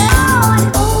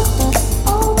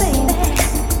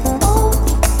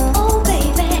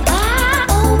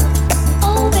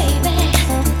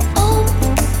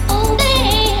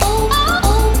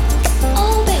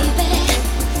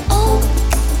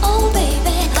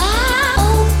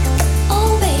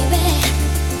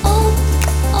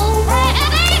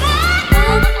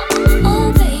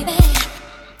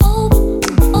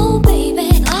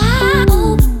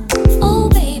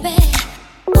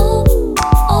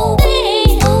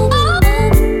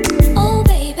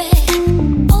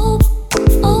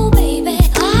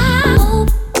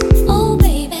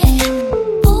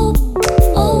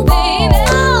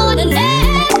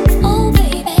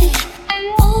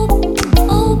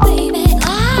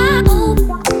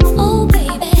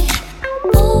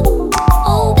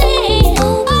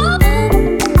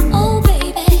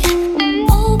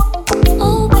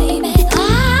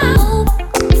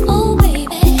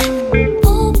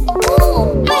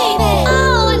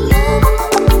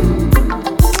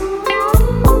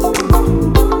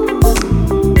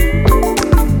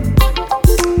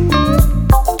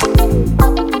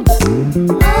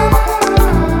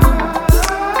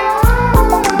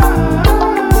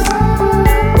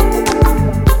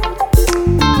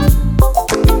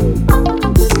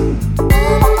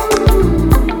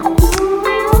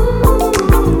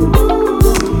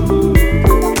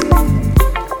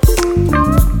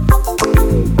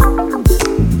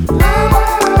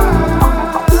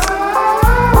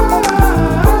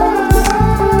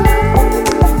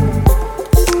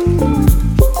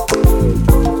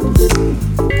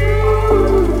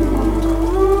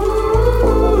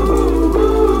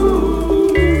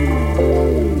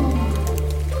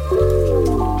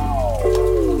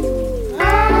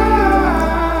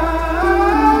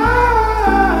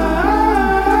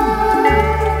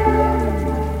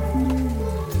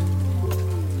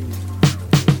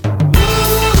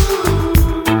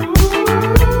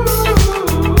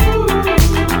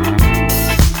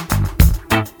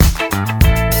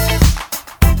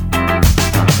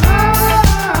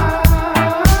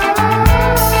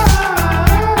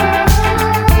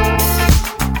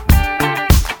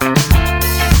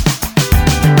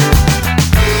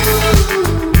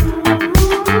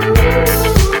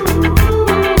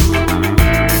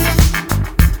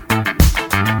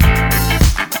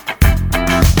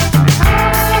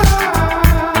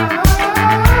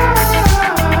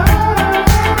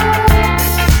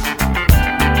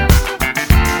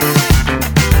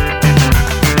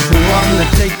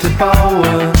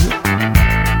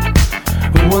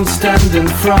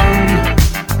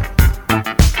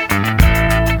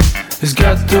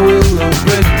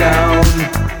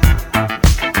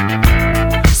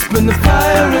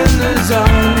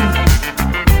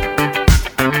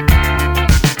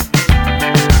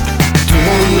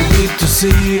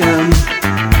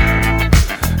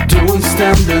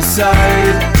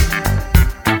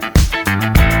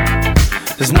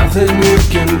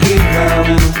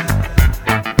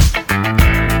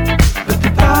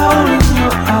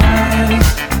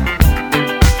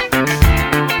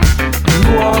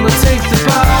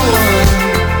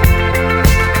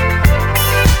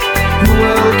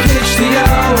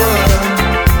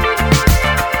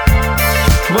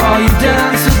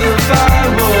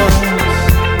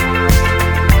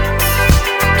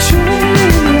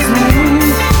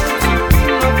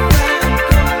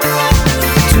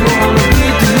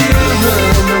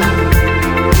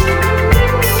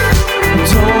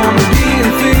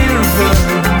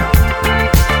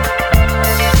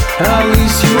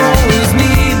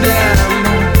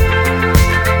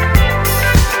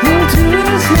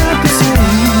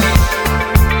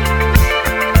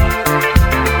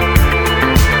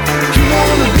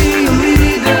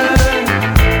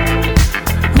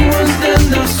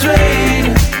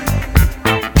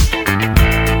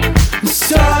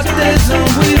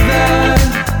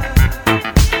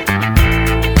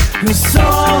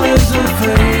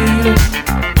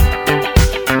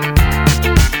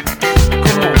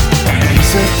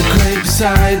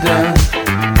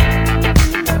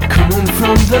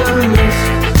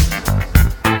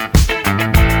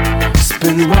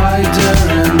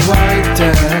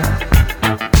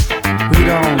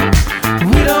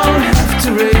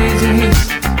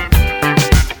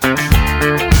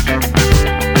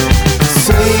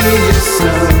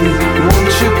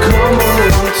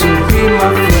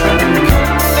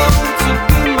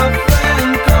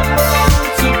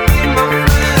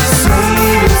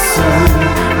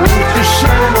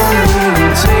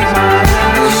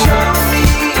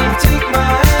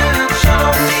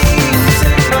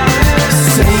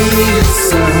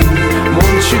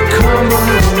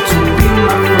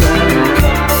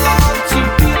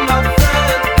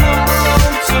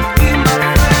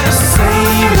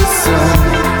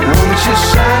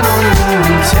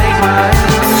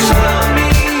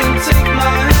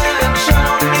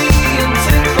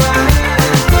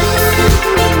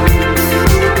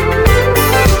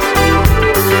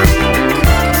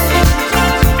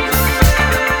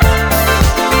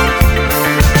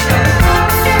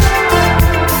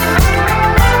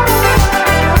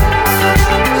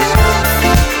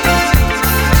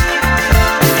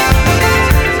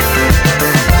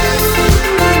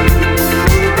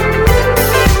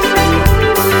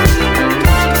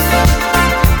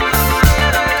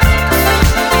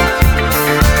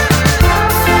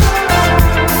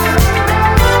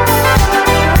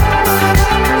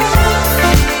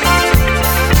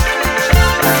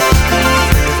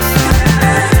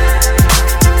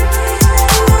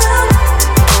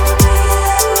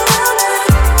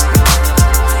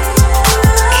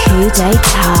 Coup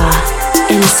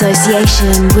d'etat in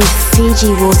association with Fiji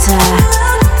Water.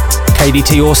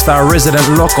 KDT All-Star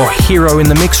resident Loco Hero in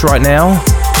the mix right now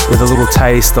with a little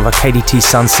taste of a KDT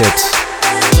sunset.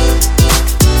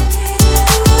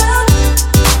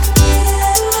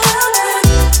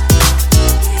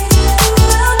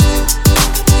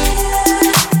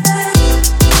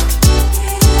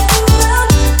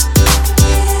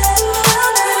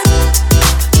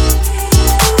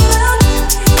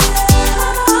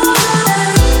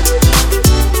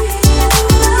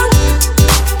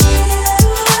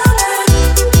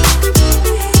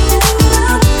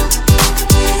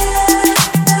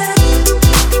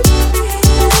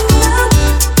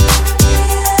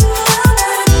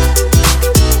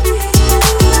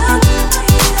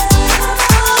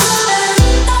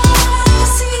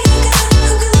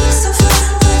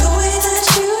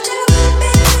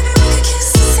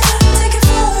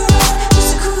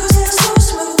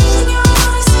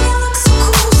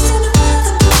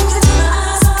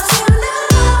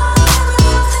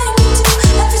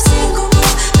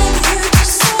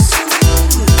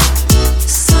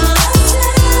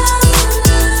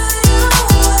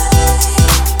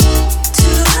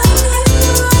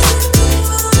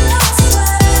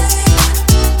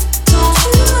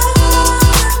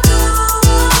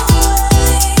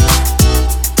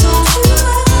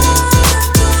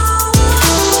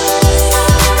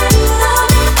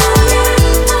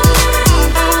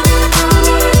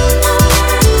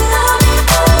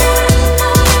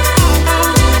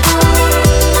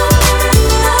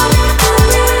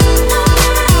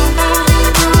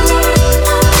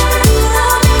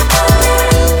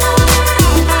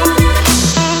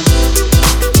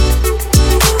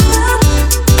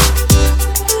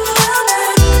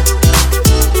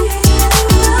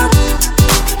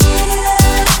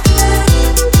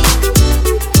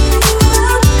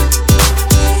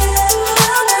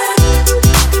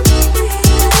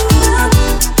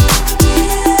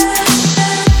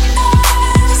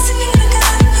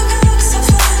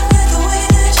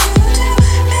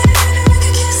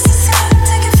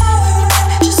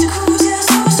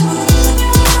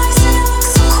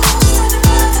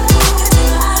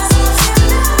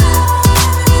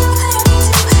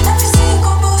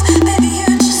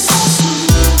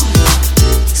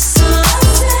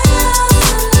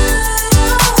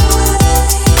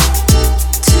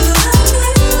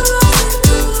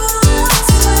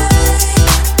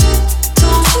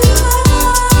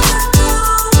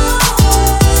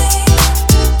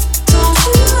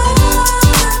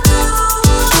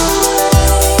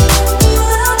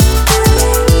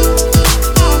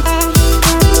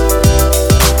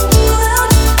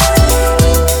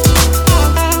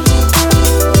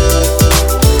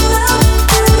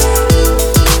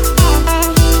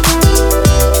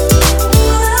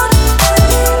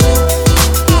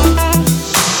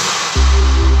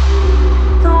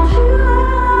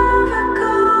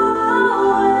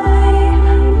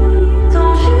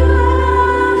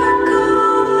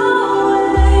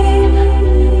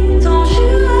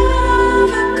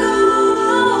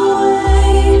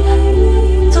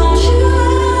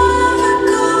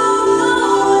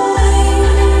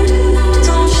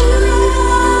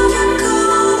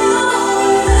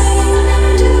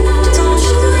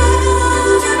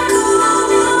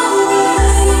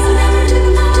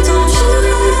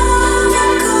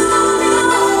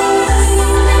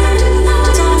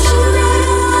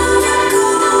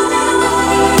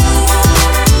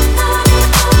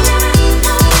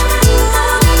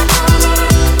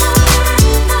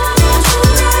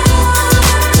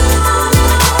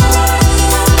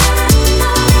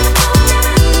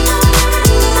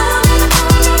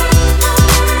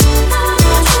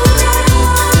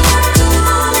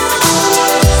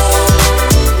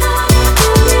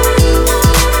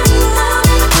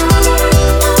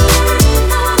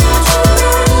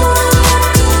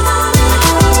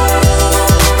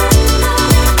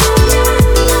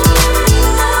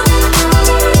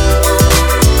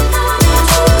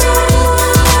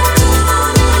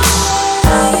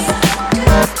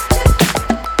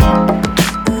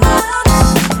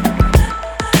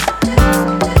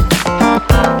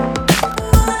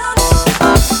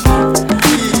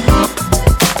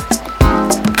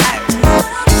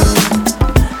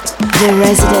 The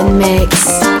Resident Mix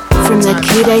from the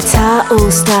Coup d'etat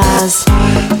All-Stars.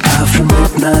 After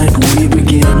midnight we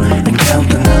begin and count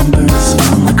the numbers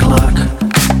on the clock.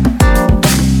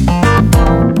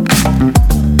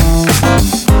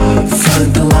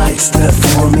 Find the lights that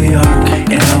form the arc,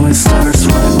 and how it starts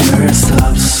right where it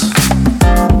stops.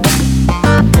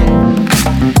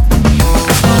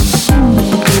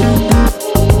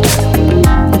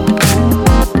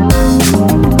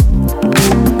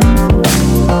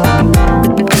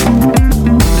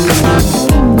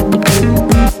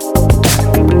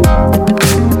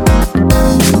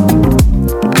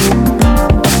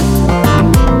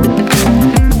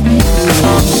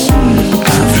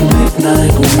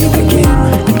 like we begin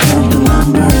and count the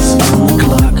numbers on the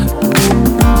clock.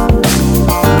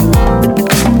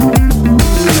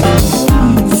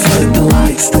 Fight the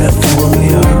lights that form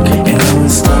the arc, and now it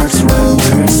starts right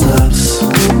where it stops.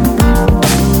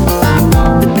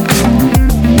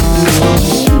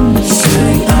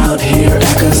 Sitting out here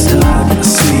at the stop,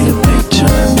 see the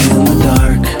picture in the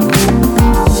dark.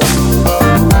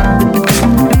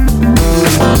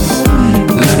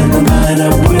 Letting the night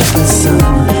up with the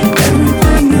sun,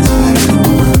 everything is back to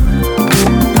one.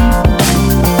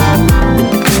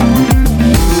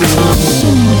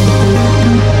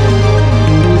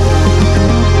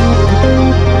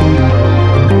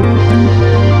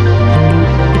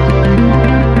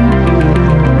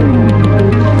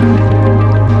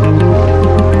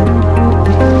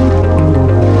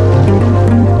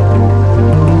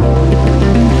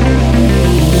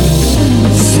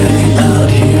 Sitting out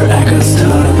here at the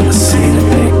stop, see the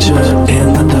picture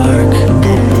in the dark.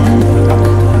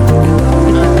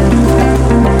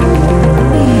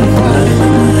 Letting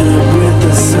the night up with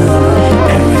the sun,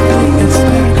 everything is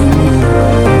back to one.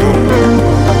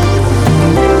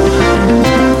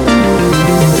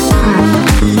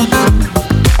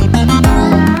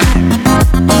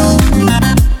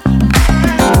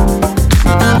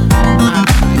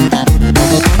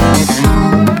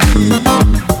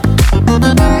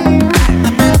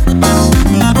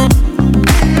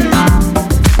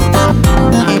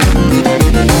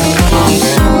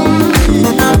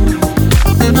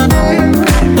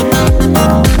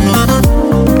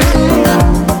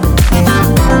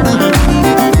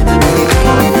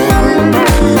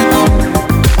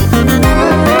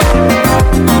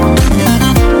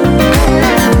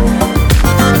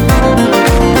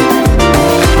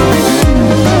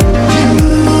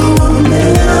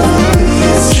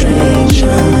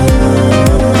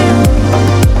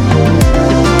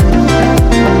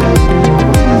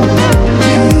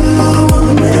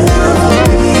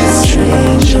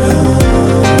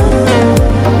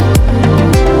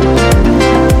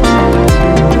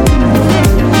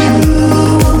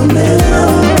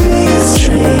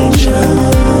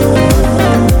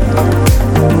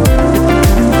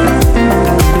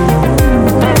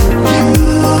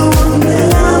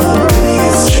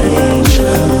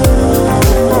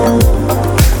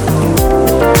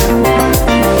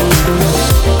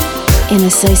 In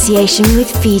association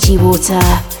with Fiji Water,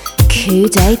 Coup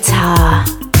d'etat.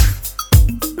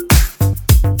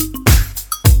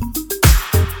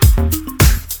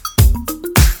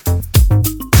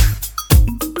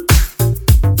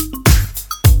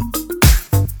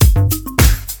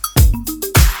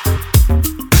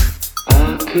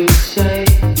 I could say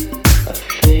a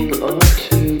thing or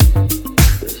two.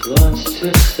 There's lots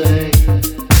to say.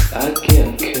 I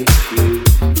get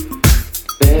confused.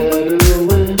 Better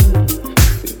when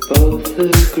we both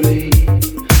agree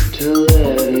to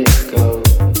let it go,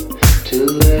 to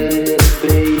let it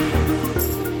be.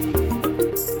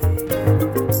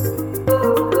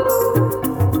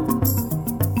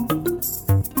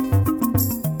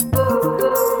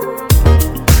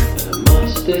 I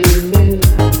must admit,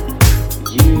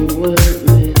 you weren't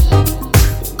missed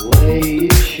the way you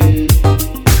should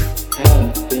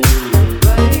have been missed.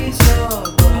 Raise your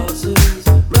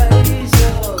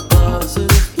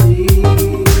glasses, please.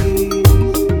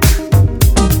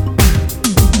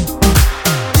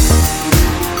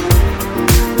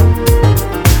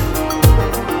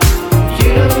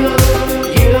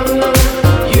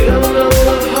 You don't know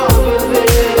half of it.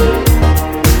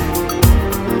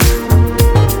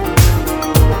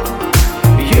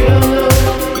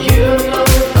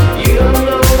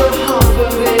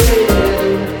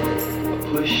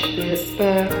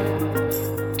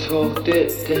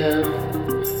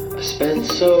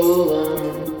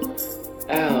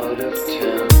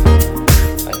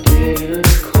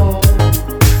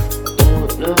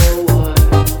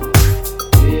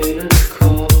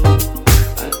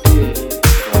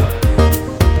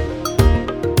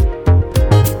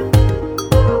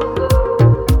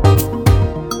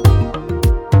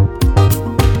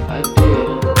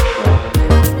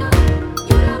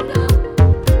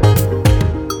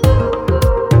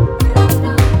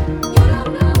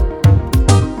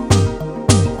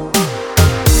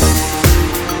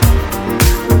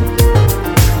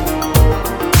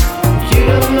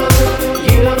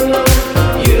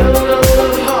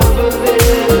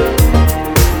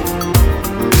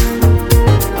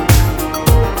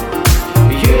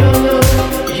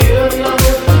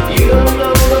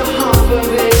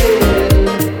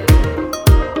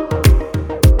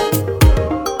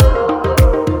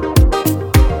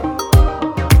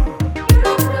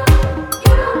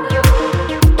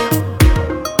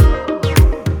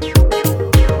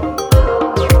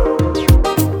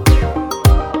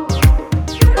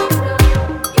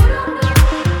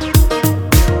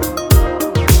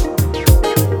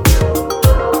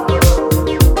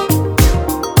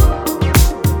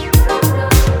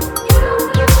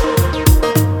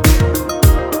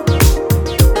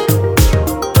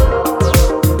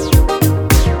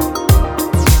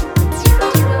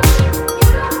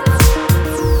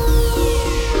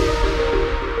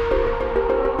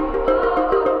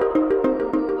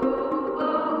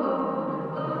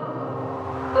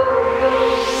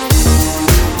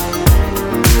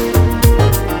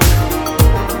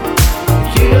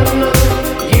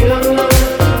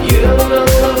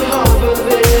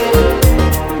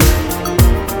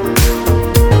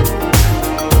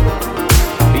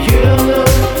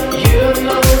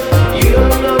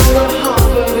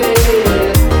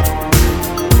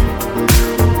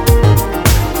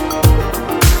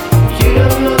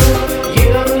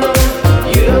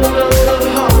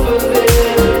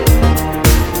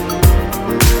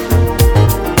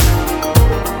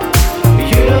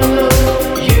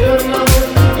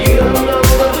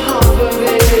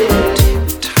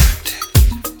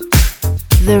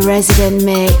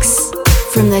 mix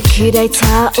from the Coup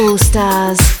d'etat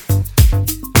All-Stars.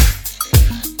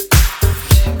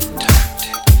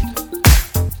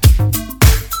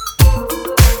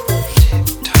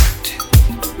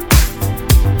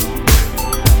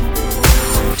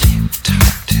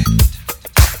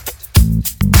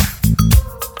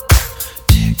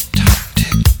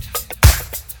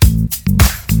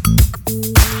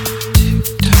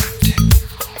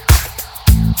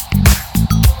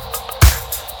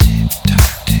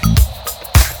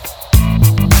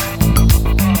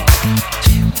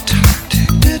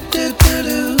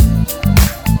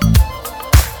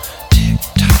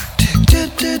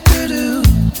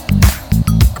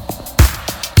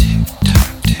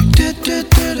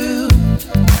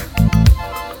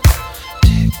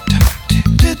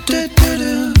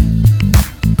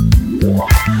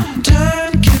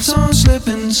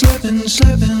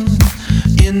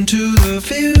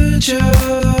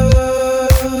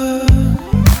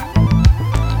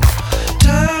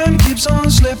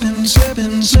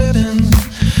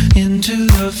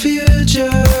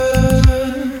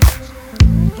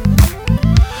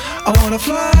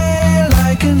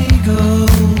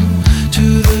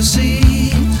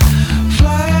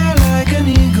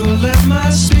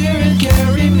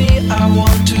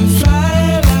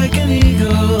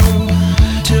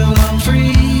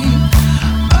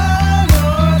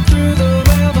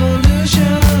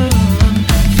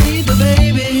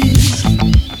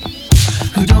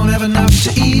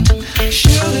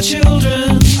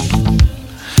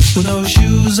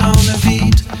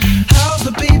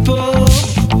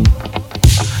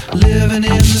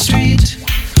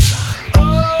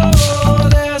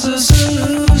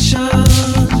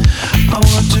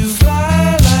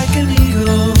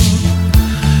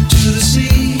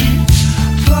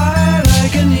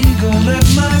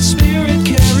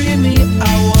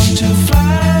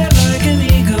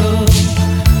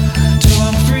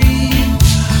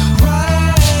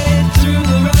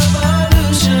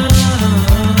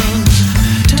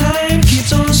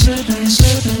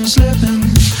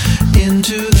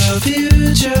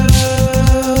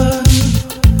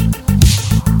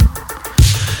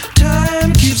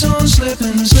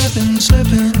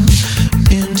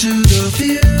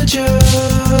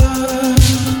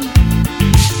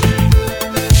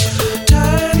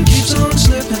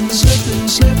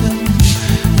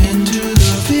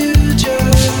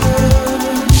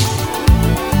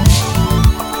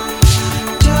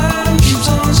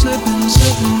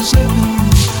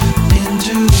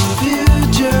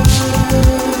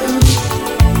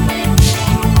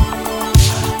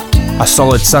 A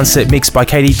solid sunset mix by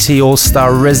KDT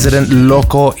All-Star resident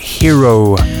Loco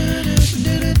Hero.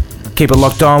 Keep it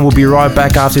locked on, we'll be right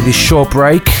back after this short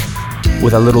break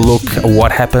with a little look at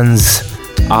what happens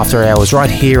after hours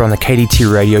right here on the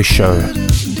KDT Radio Show.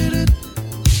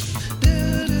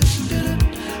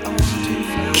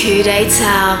 Coup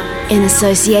d'etat in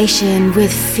association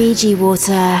with Fiji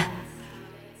Water.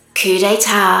 Coup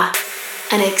d'etat,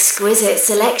 an exquisite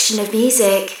selection of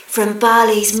music from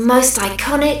Bali's most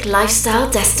iconic lifestyle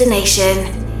destination.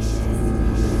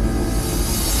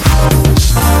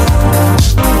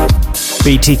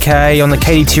 BTK on the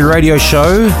KDT Radio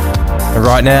Show. And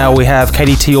right now we have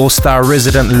KDT All-Star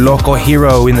resident Loco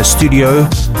Hero in the studio,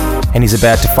 and he's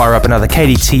about to fire up another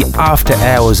KDT After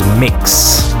Hours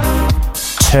mix.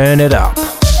 Turn it up.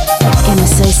 In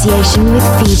association with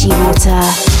Fiji Water,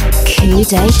 Coup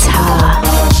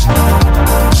d'etat.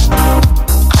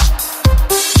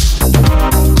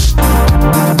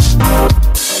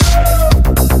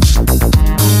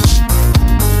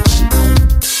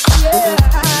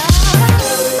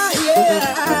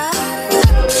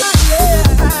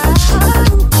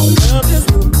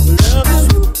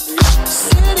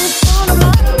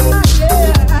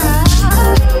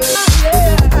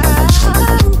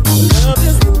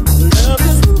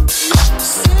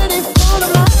 City full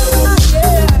of love,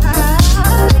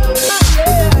 yeah.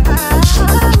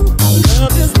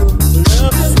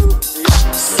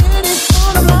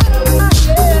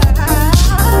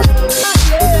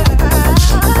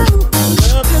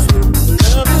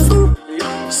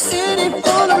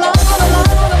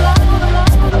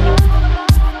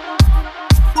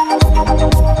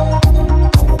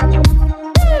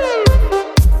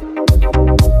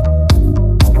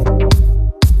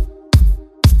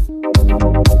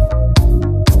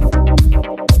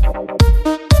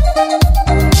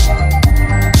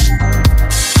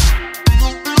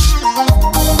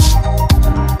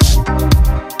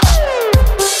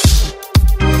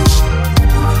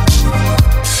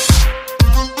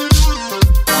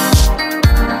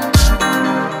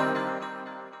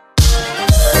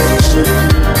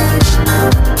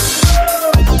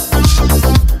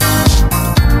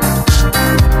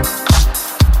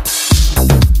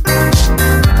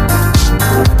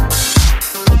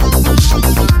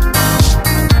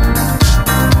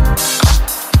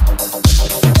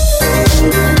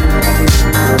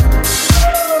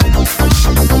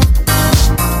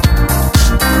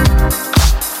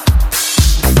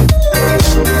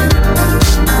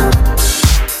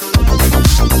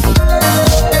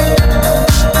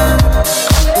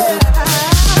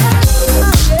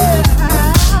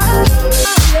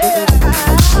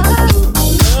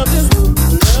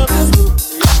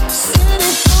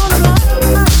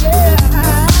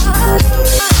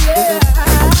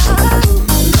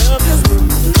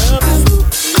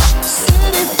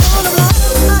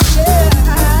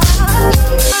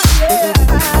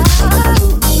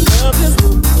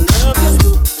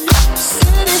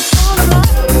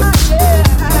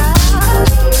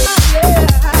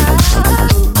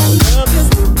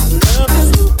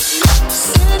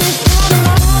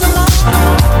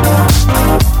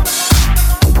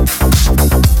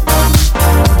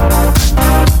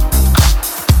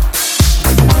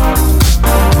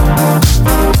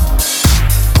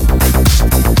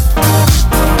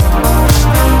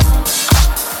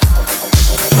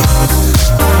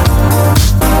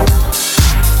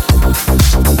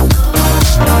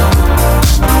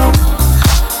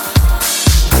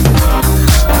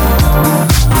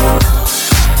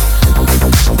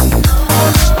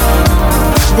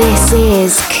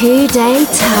 This is Coup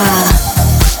d'etat.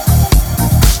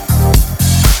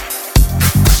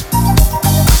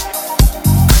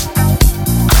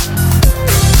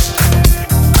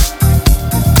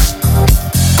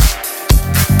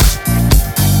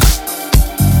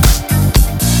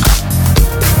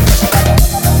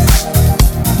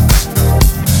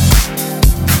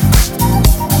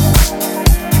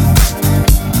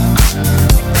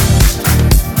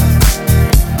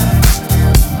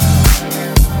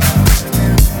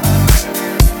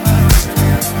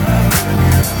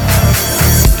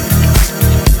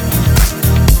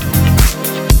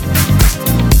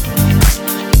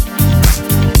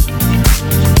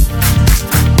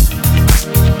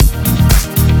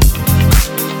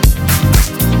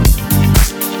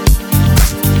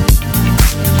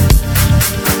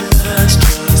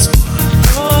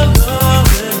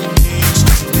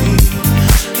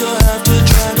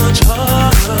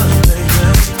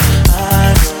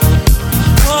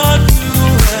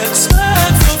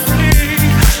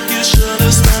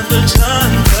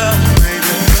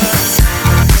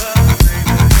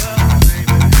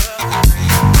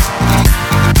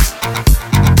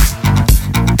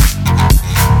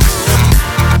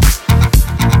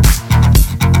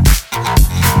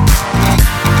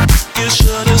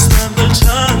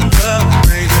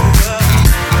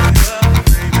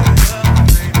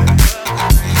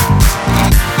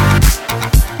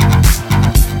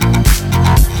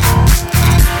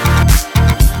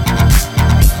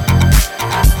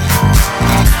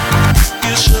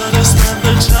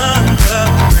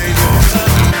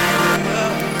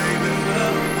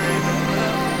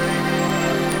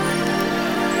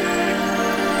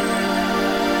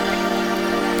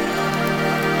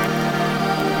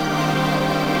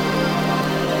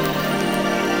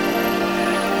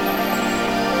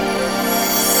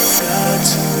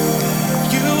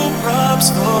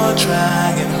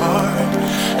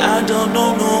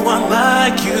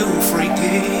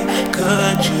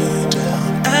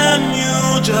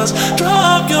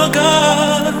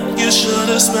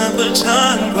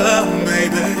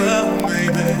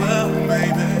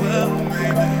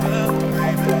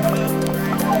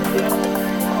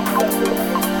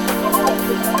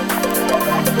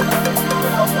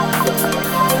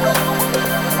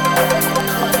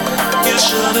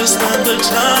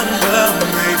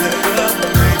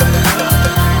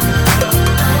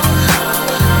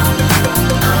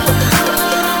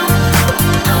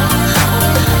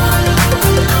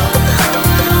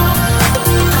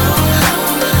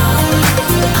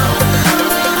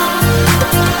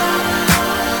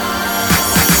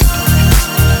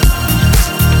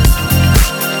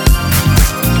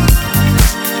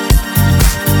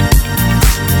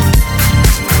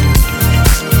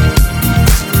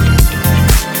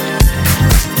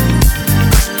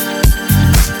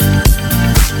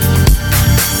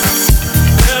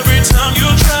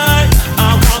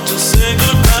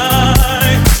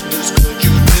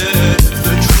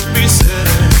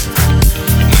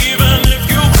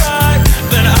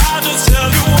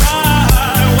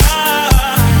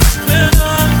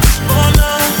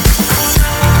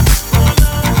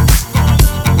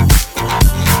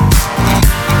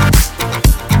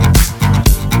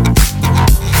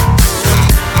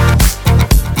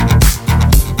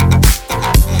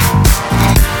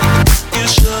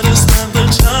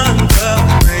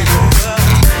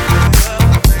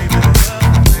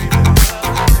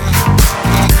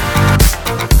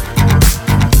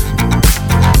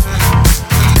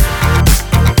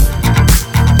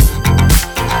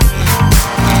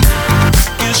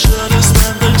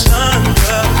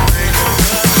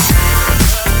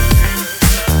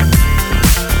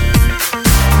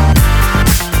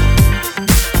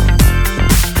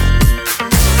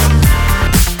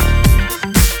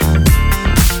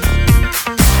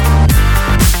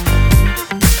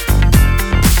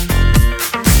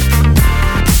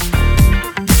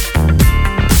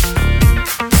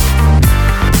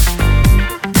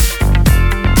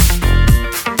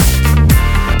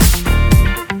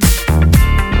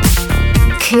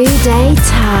 Coup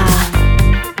d'etat,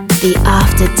 the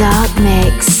After Dark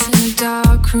mix. In a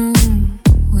dark room,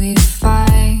 we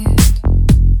fight,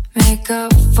 make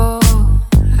up for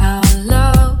our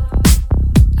love.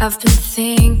 I've been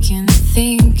thinking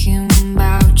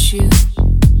about you,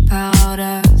 about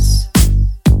us.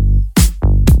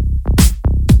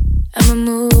 And we're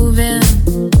moving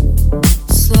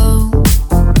slow,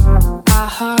 our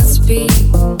hearts beat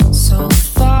so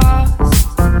fast.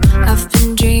 I've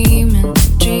been dreaming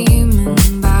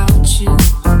about you,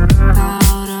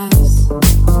 about us.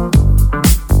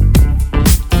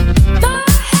 My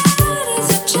head is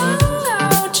a jungle.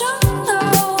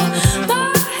 My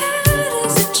head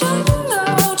is a jungle.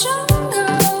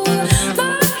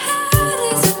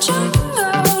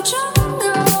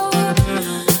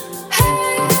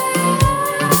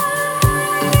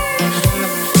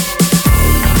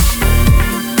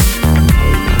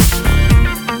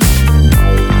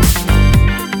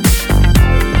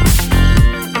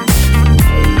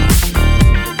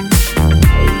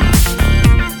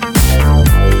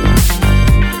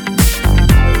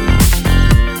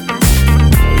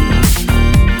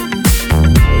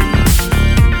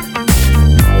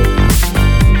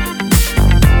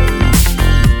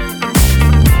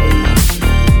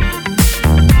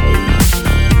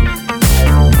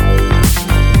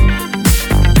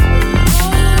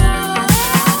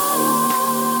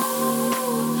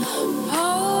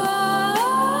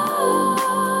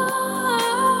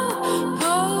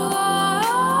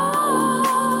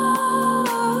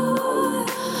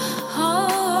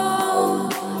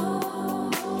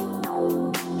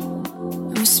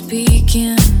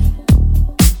 speaking.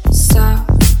 Stop,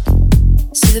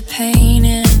 see the pain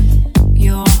in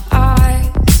your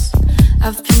eyes.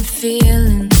 I've been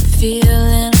feeling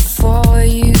for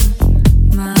you,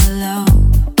 my love.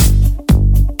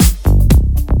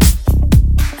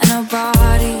 And our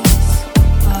bodies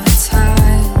are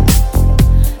tied,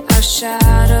 our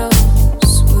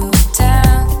shadows will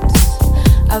dance.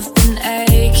 I've been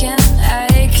aching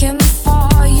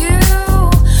for you,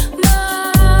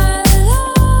 my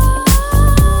love.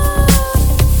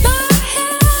 My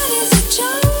head is a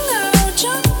jungle.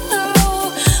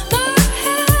 My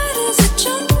head is a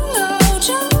jungle. My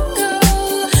head is a jungle.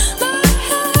 My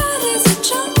head is a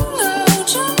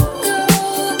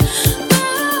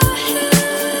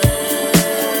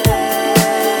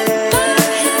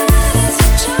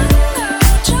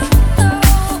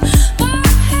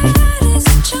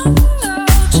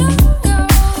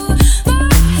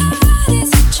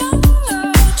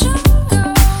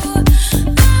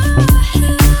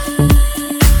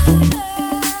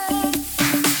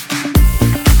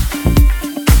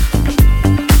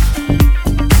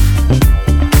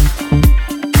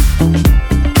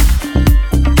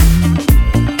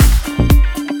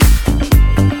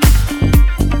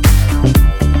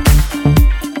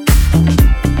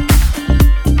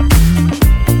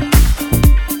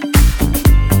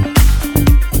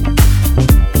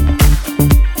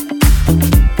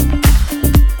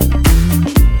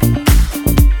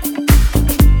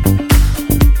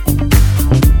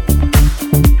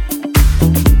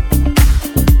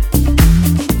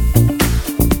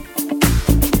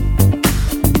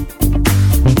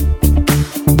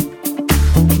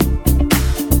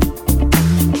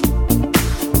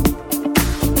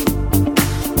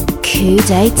Coup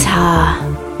d'etat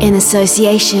in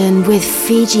association with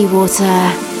Fiji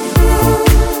Water.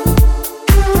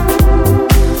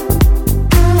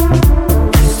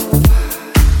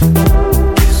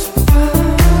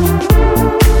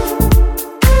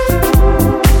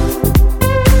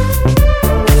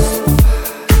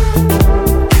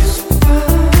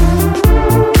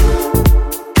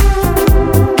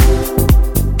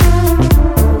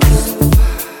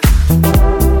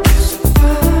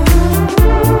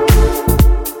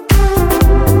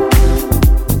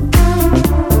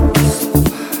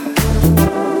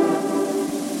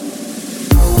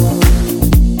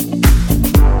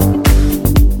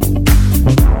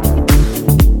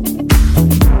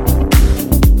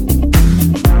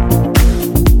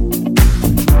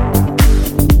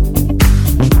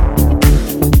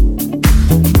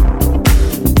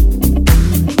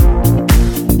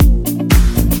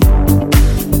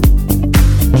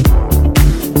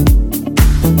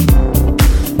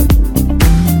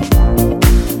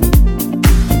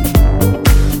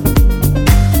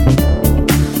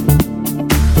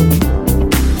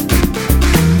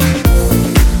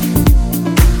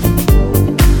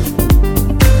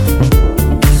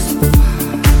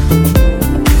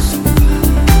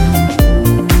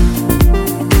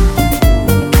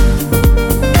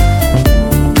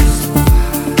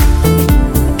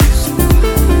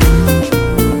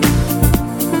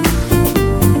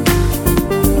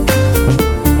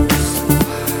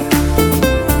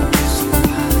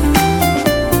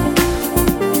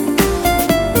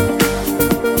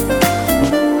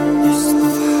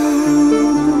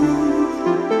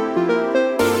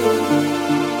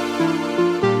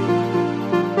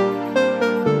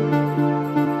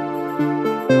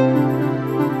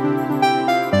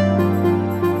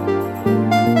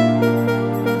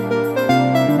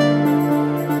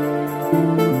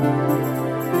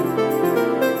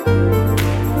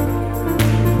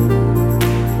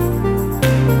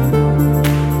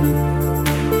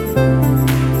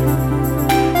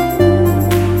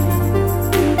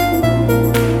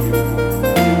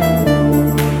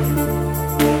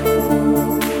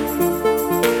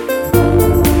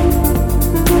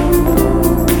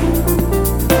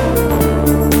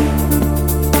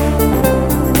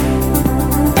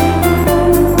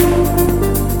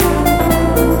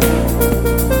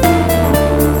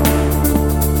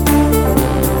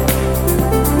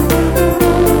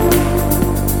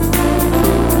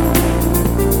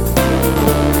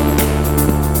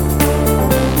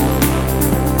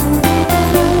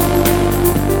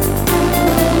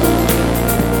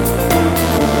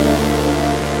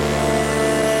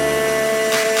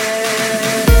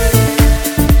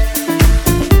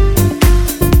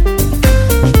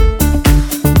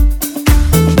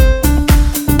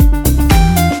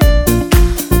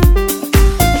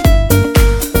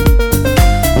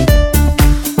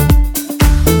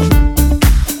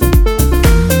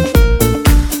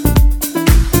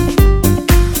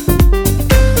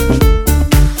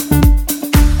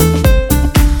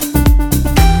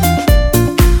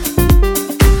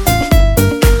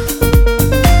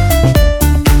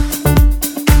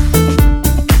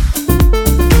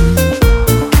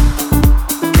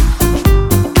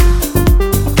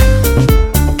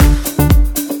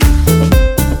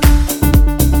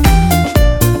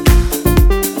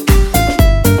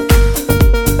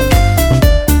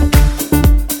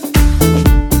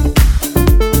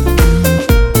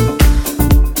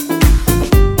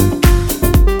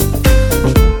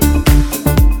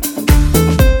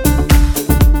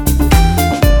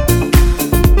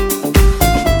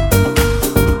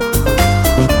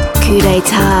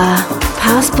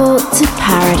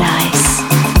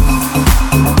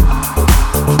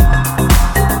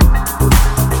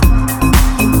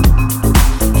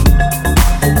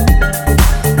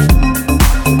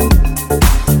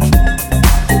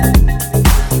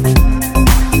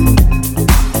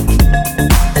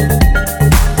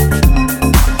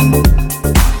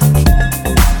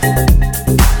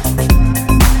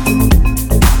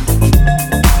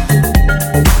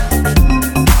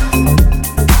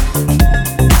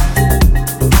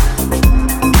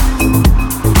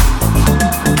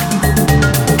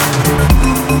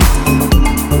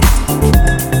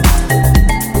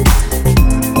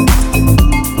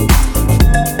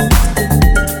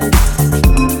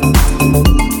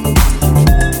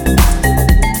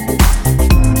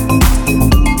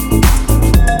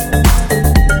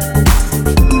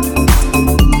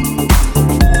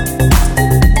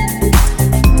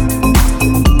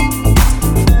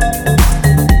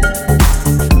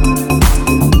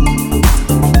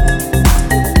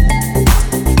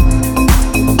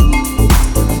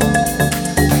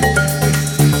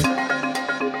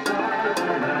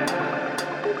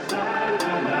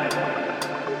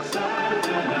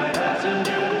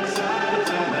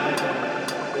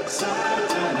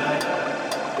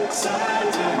 Hear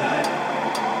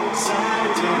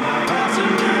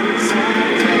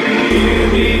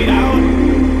me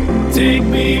out, take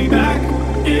me back.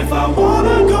 If I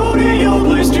wanna go to your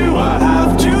place, do I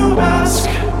have to ask?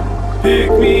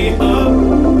 Pick me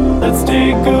up, let's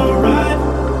take a ride.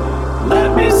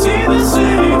 Let me see the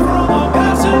city from a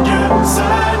passenger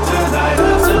side tonight.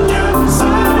 Passenger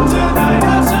side tonight.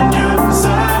 Passenger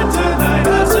side tonight.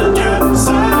 Passenger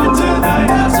side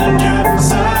tonight. Passenger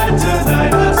side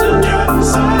tonight. Passenger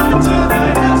side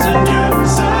tonight. Passenger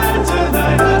side tonight. Passenger side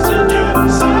tonight. Passenger side tonight. Passenger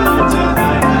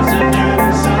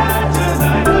side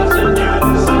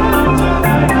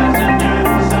tonight. Passenger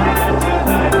side tonight.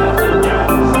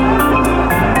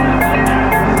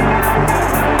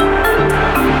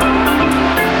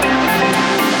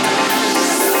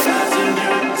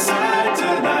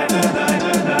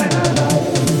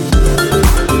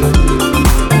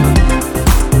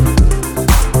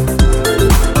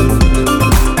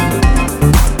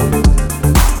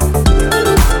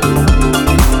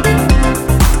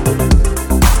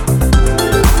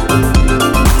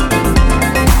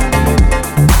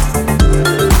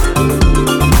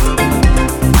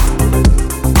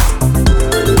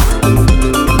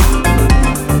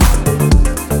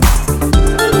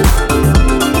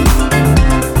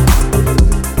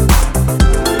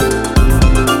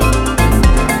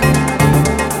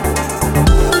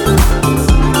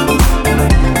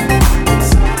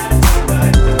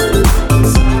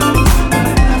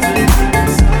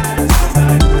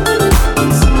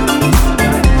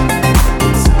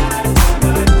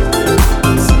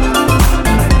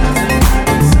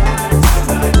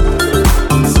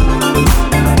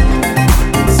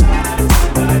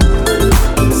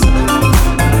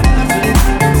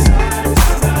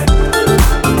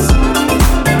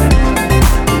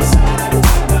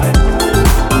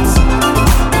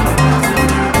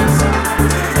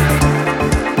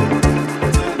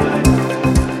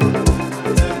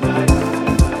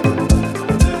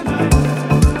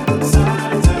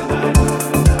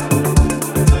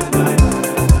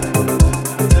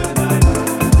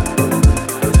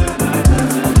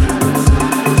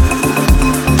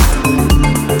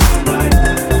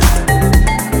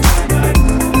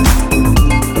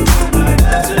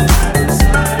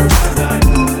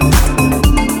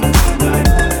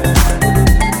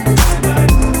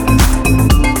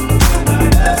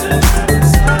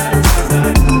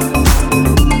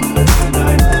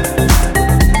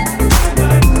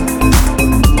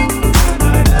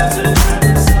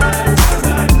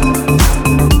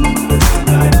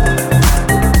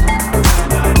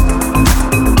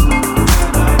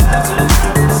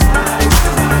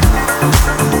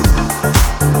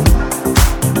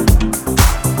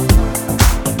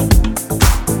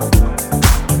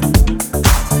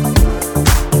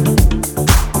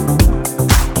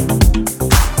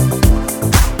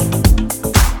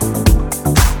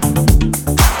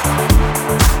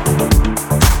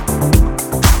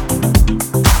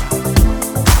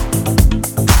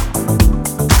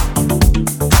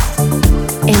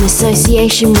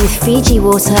 association with Fiji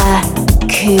Water,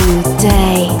 Coup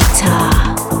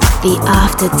d'etat, the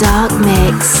After Dark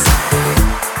Mix.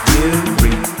 You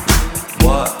reap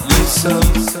what you sow.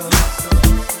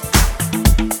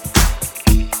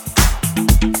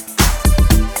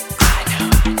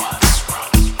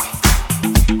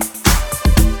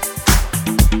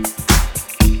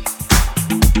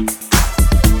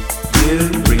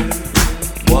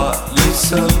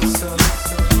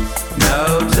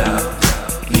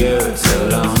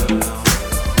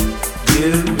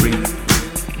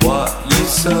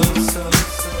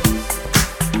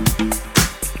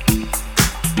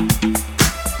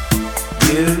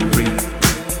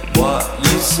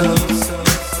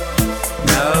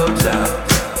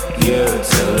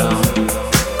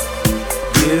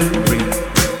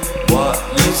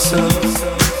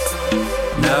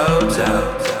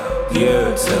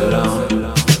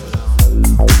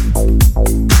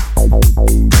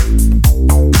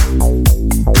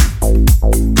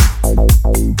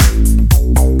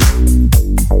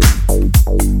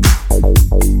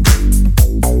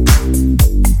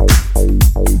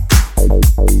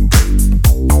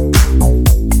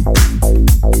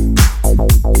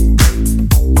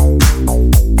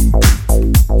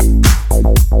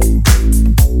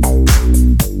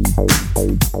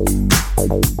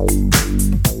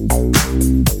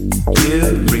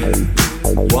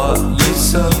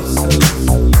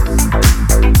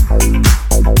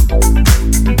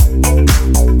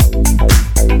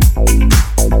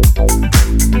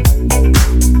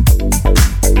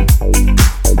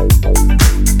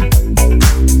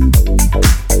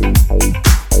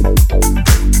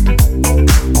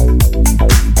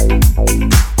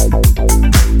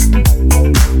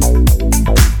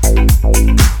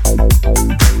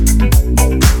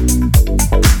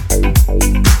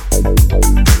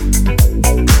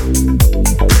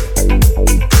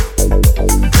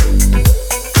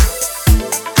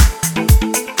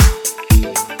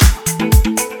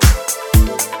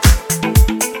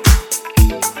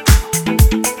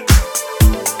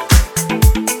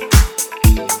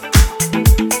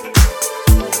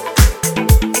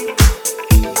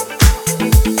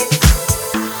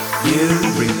 You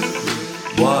reap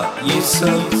what you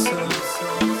sow.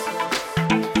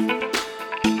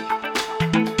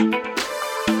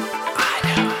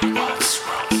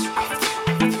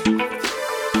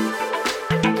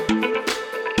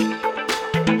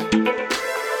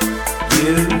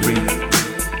 You reap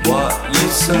what you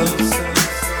sow.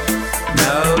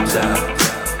 No doubt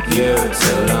you're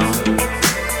alone.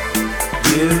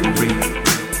 You reap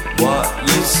what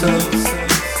you sow.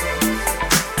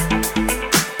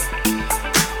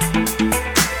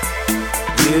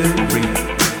 You reap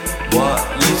what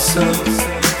you sow.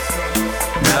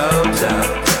 No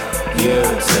doubt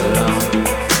you're alone.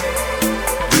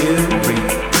 You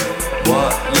reap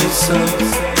what you sow.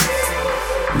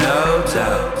 No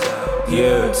doubt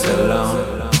you're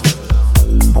alone.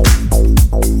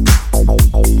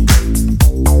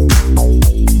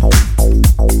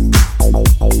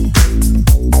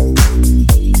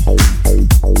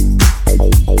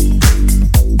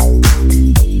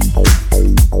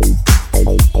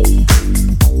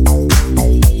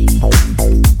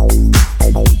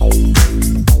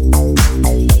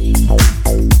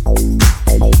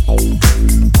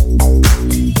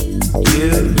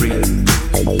 You reap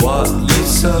what you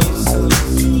sow.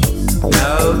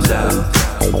 No doubt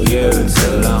you're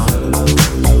alone.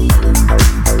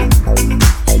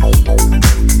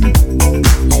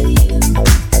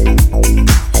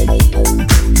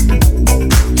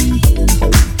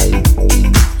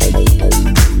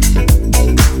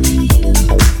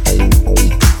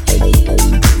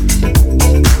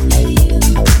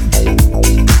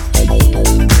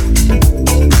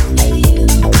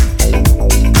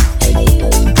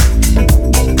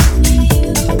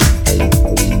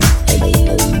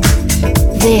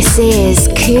 This is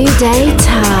Coup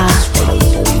d'etat.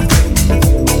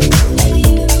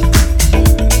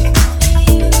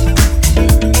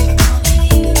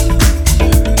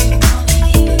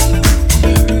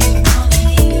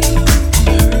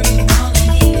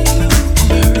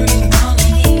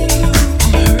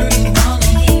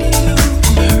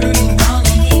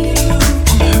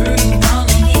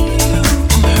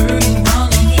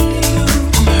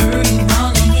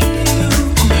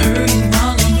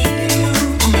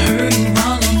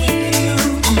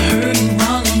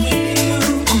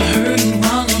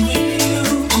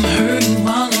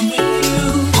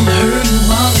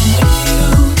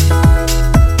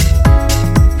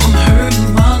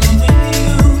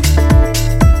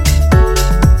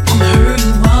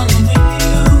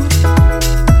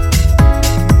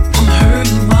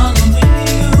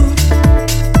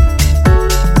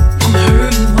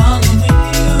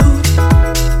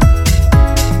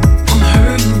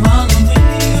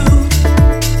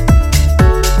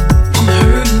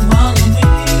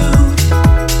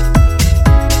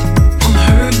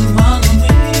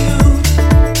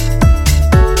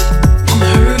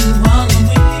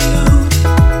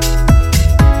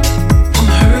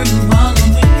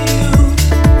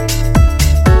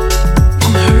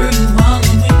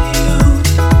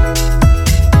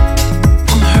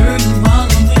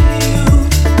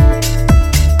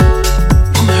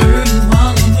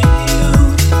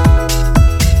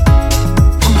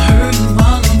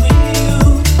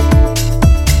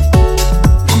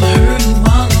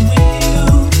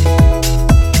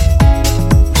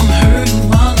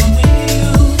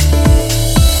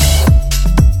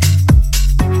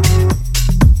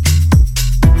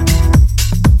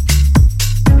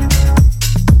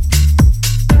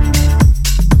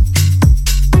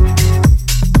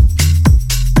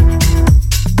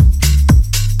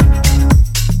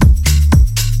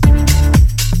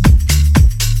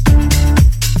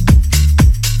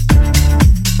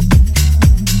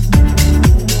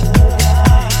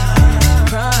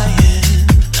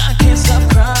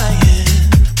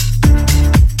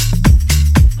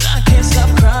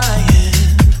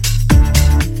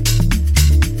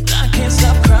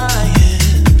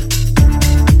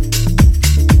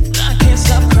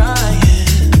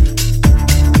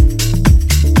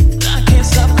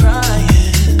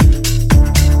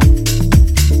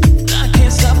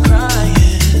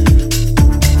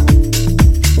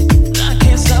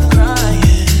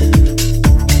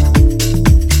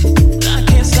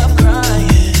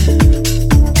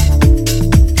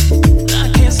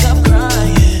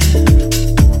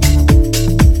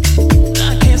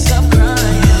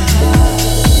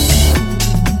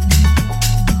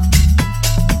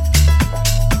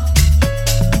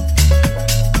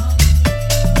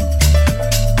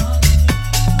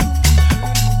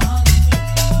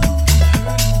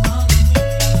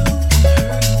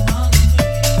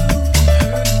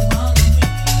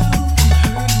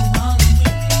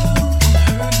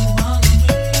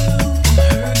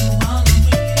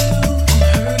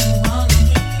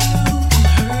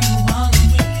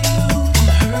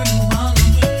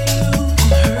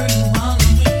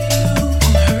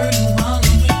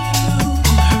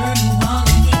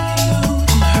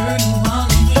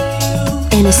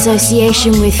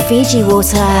 association with Fiji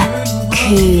Water,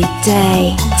 Coup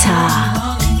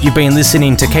d'etat. You've been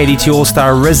listening to KDT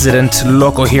All-Star resident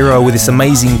Loco Hero with this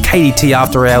amazing KDT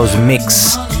After Hours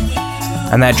mix.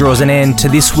 And that draws an end to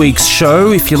this week's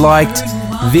show. If you liked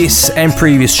this and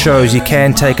previous shows, you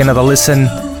can take another listen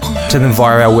to them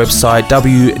via our website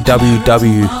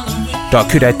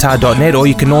www.coudetat.net, or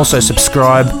you can also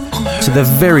subscribe to the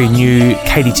very new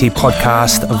KDT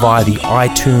podcast via the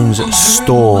iTunes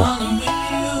store.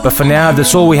 But for now,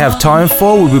 that's all we have time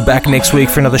for. We'll be back next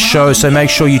week for another show, so make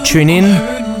sure you tune in.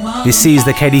 This is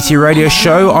the KDT Radio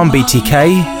Show on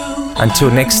BTK.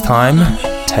 Until next time,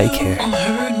 take care.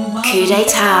 Coup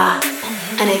d'etat,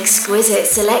 an exquisite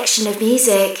selection of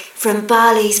music from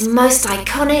Bali's most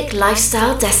iconic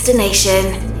lifestyle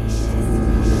destination.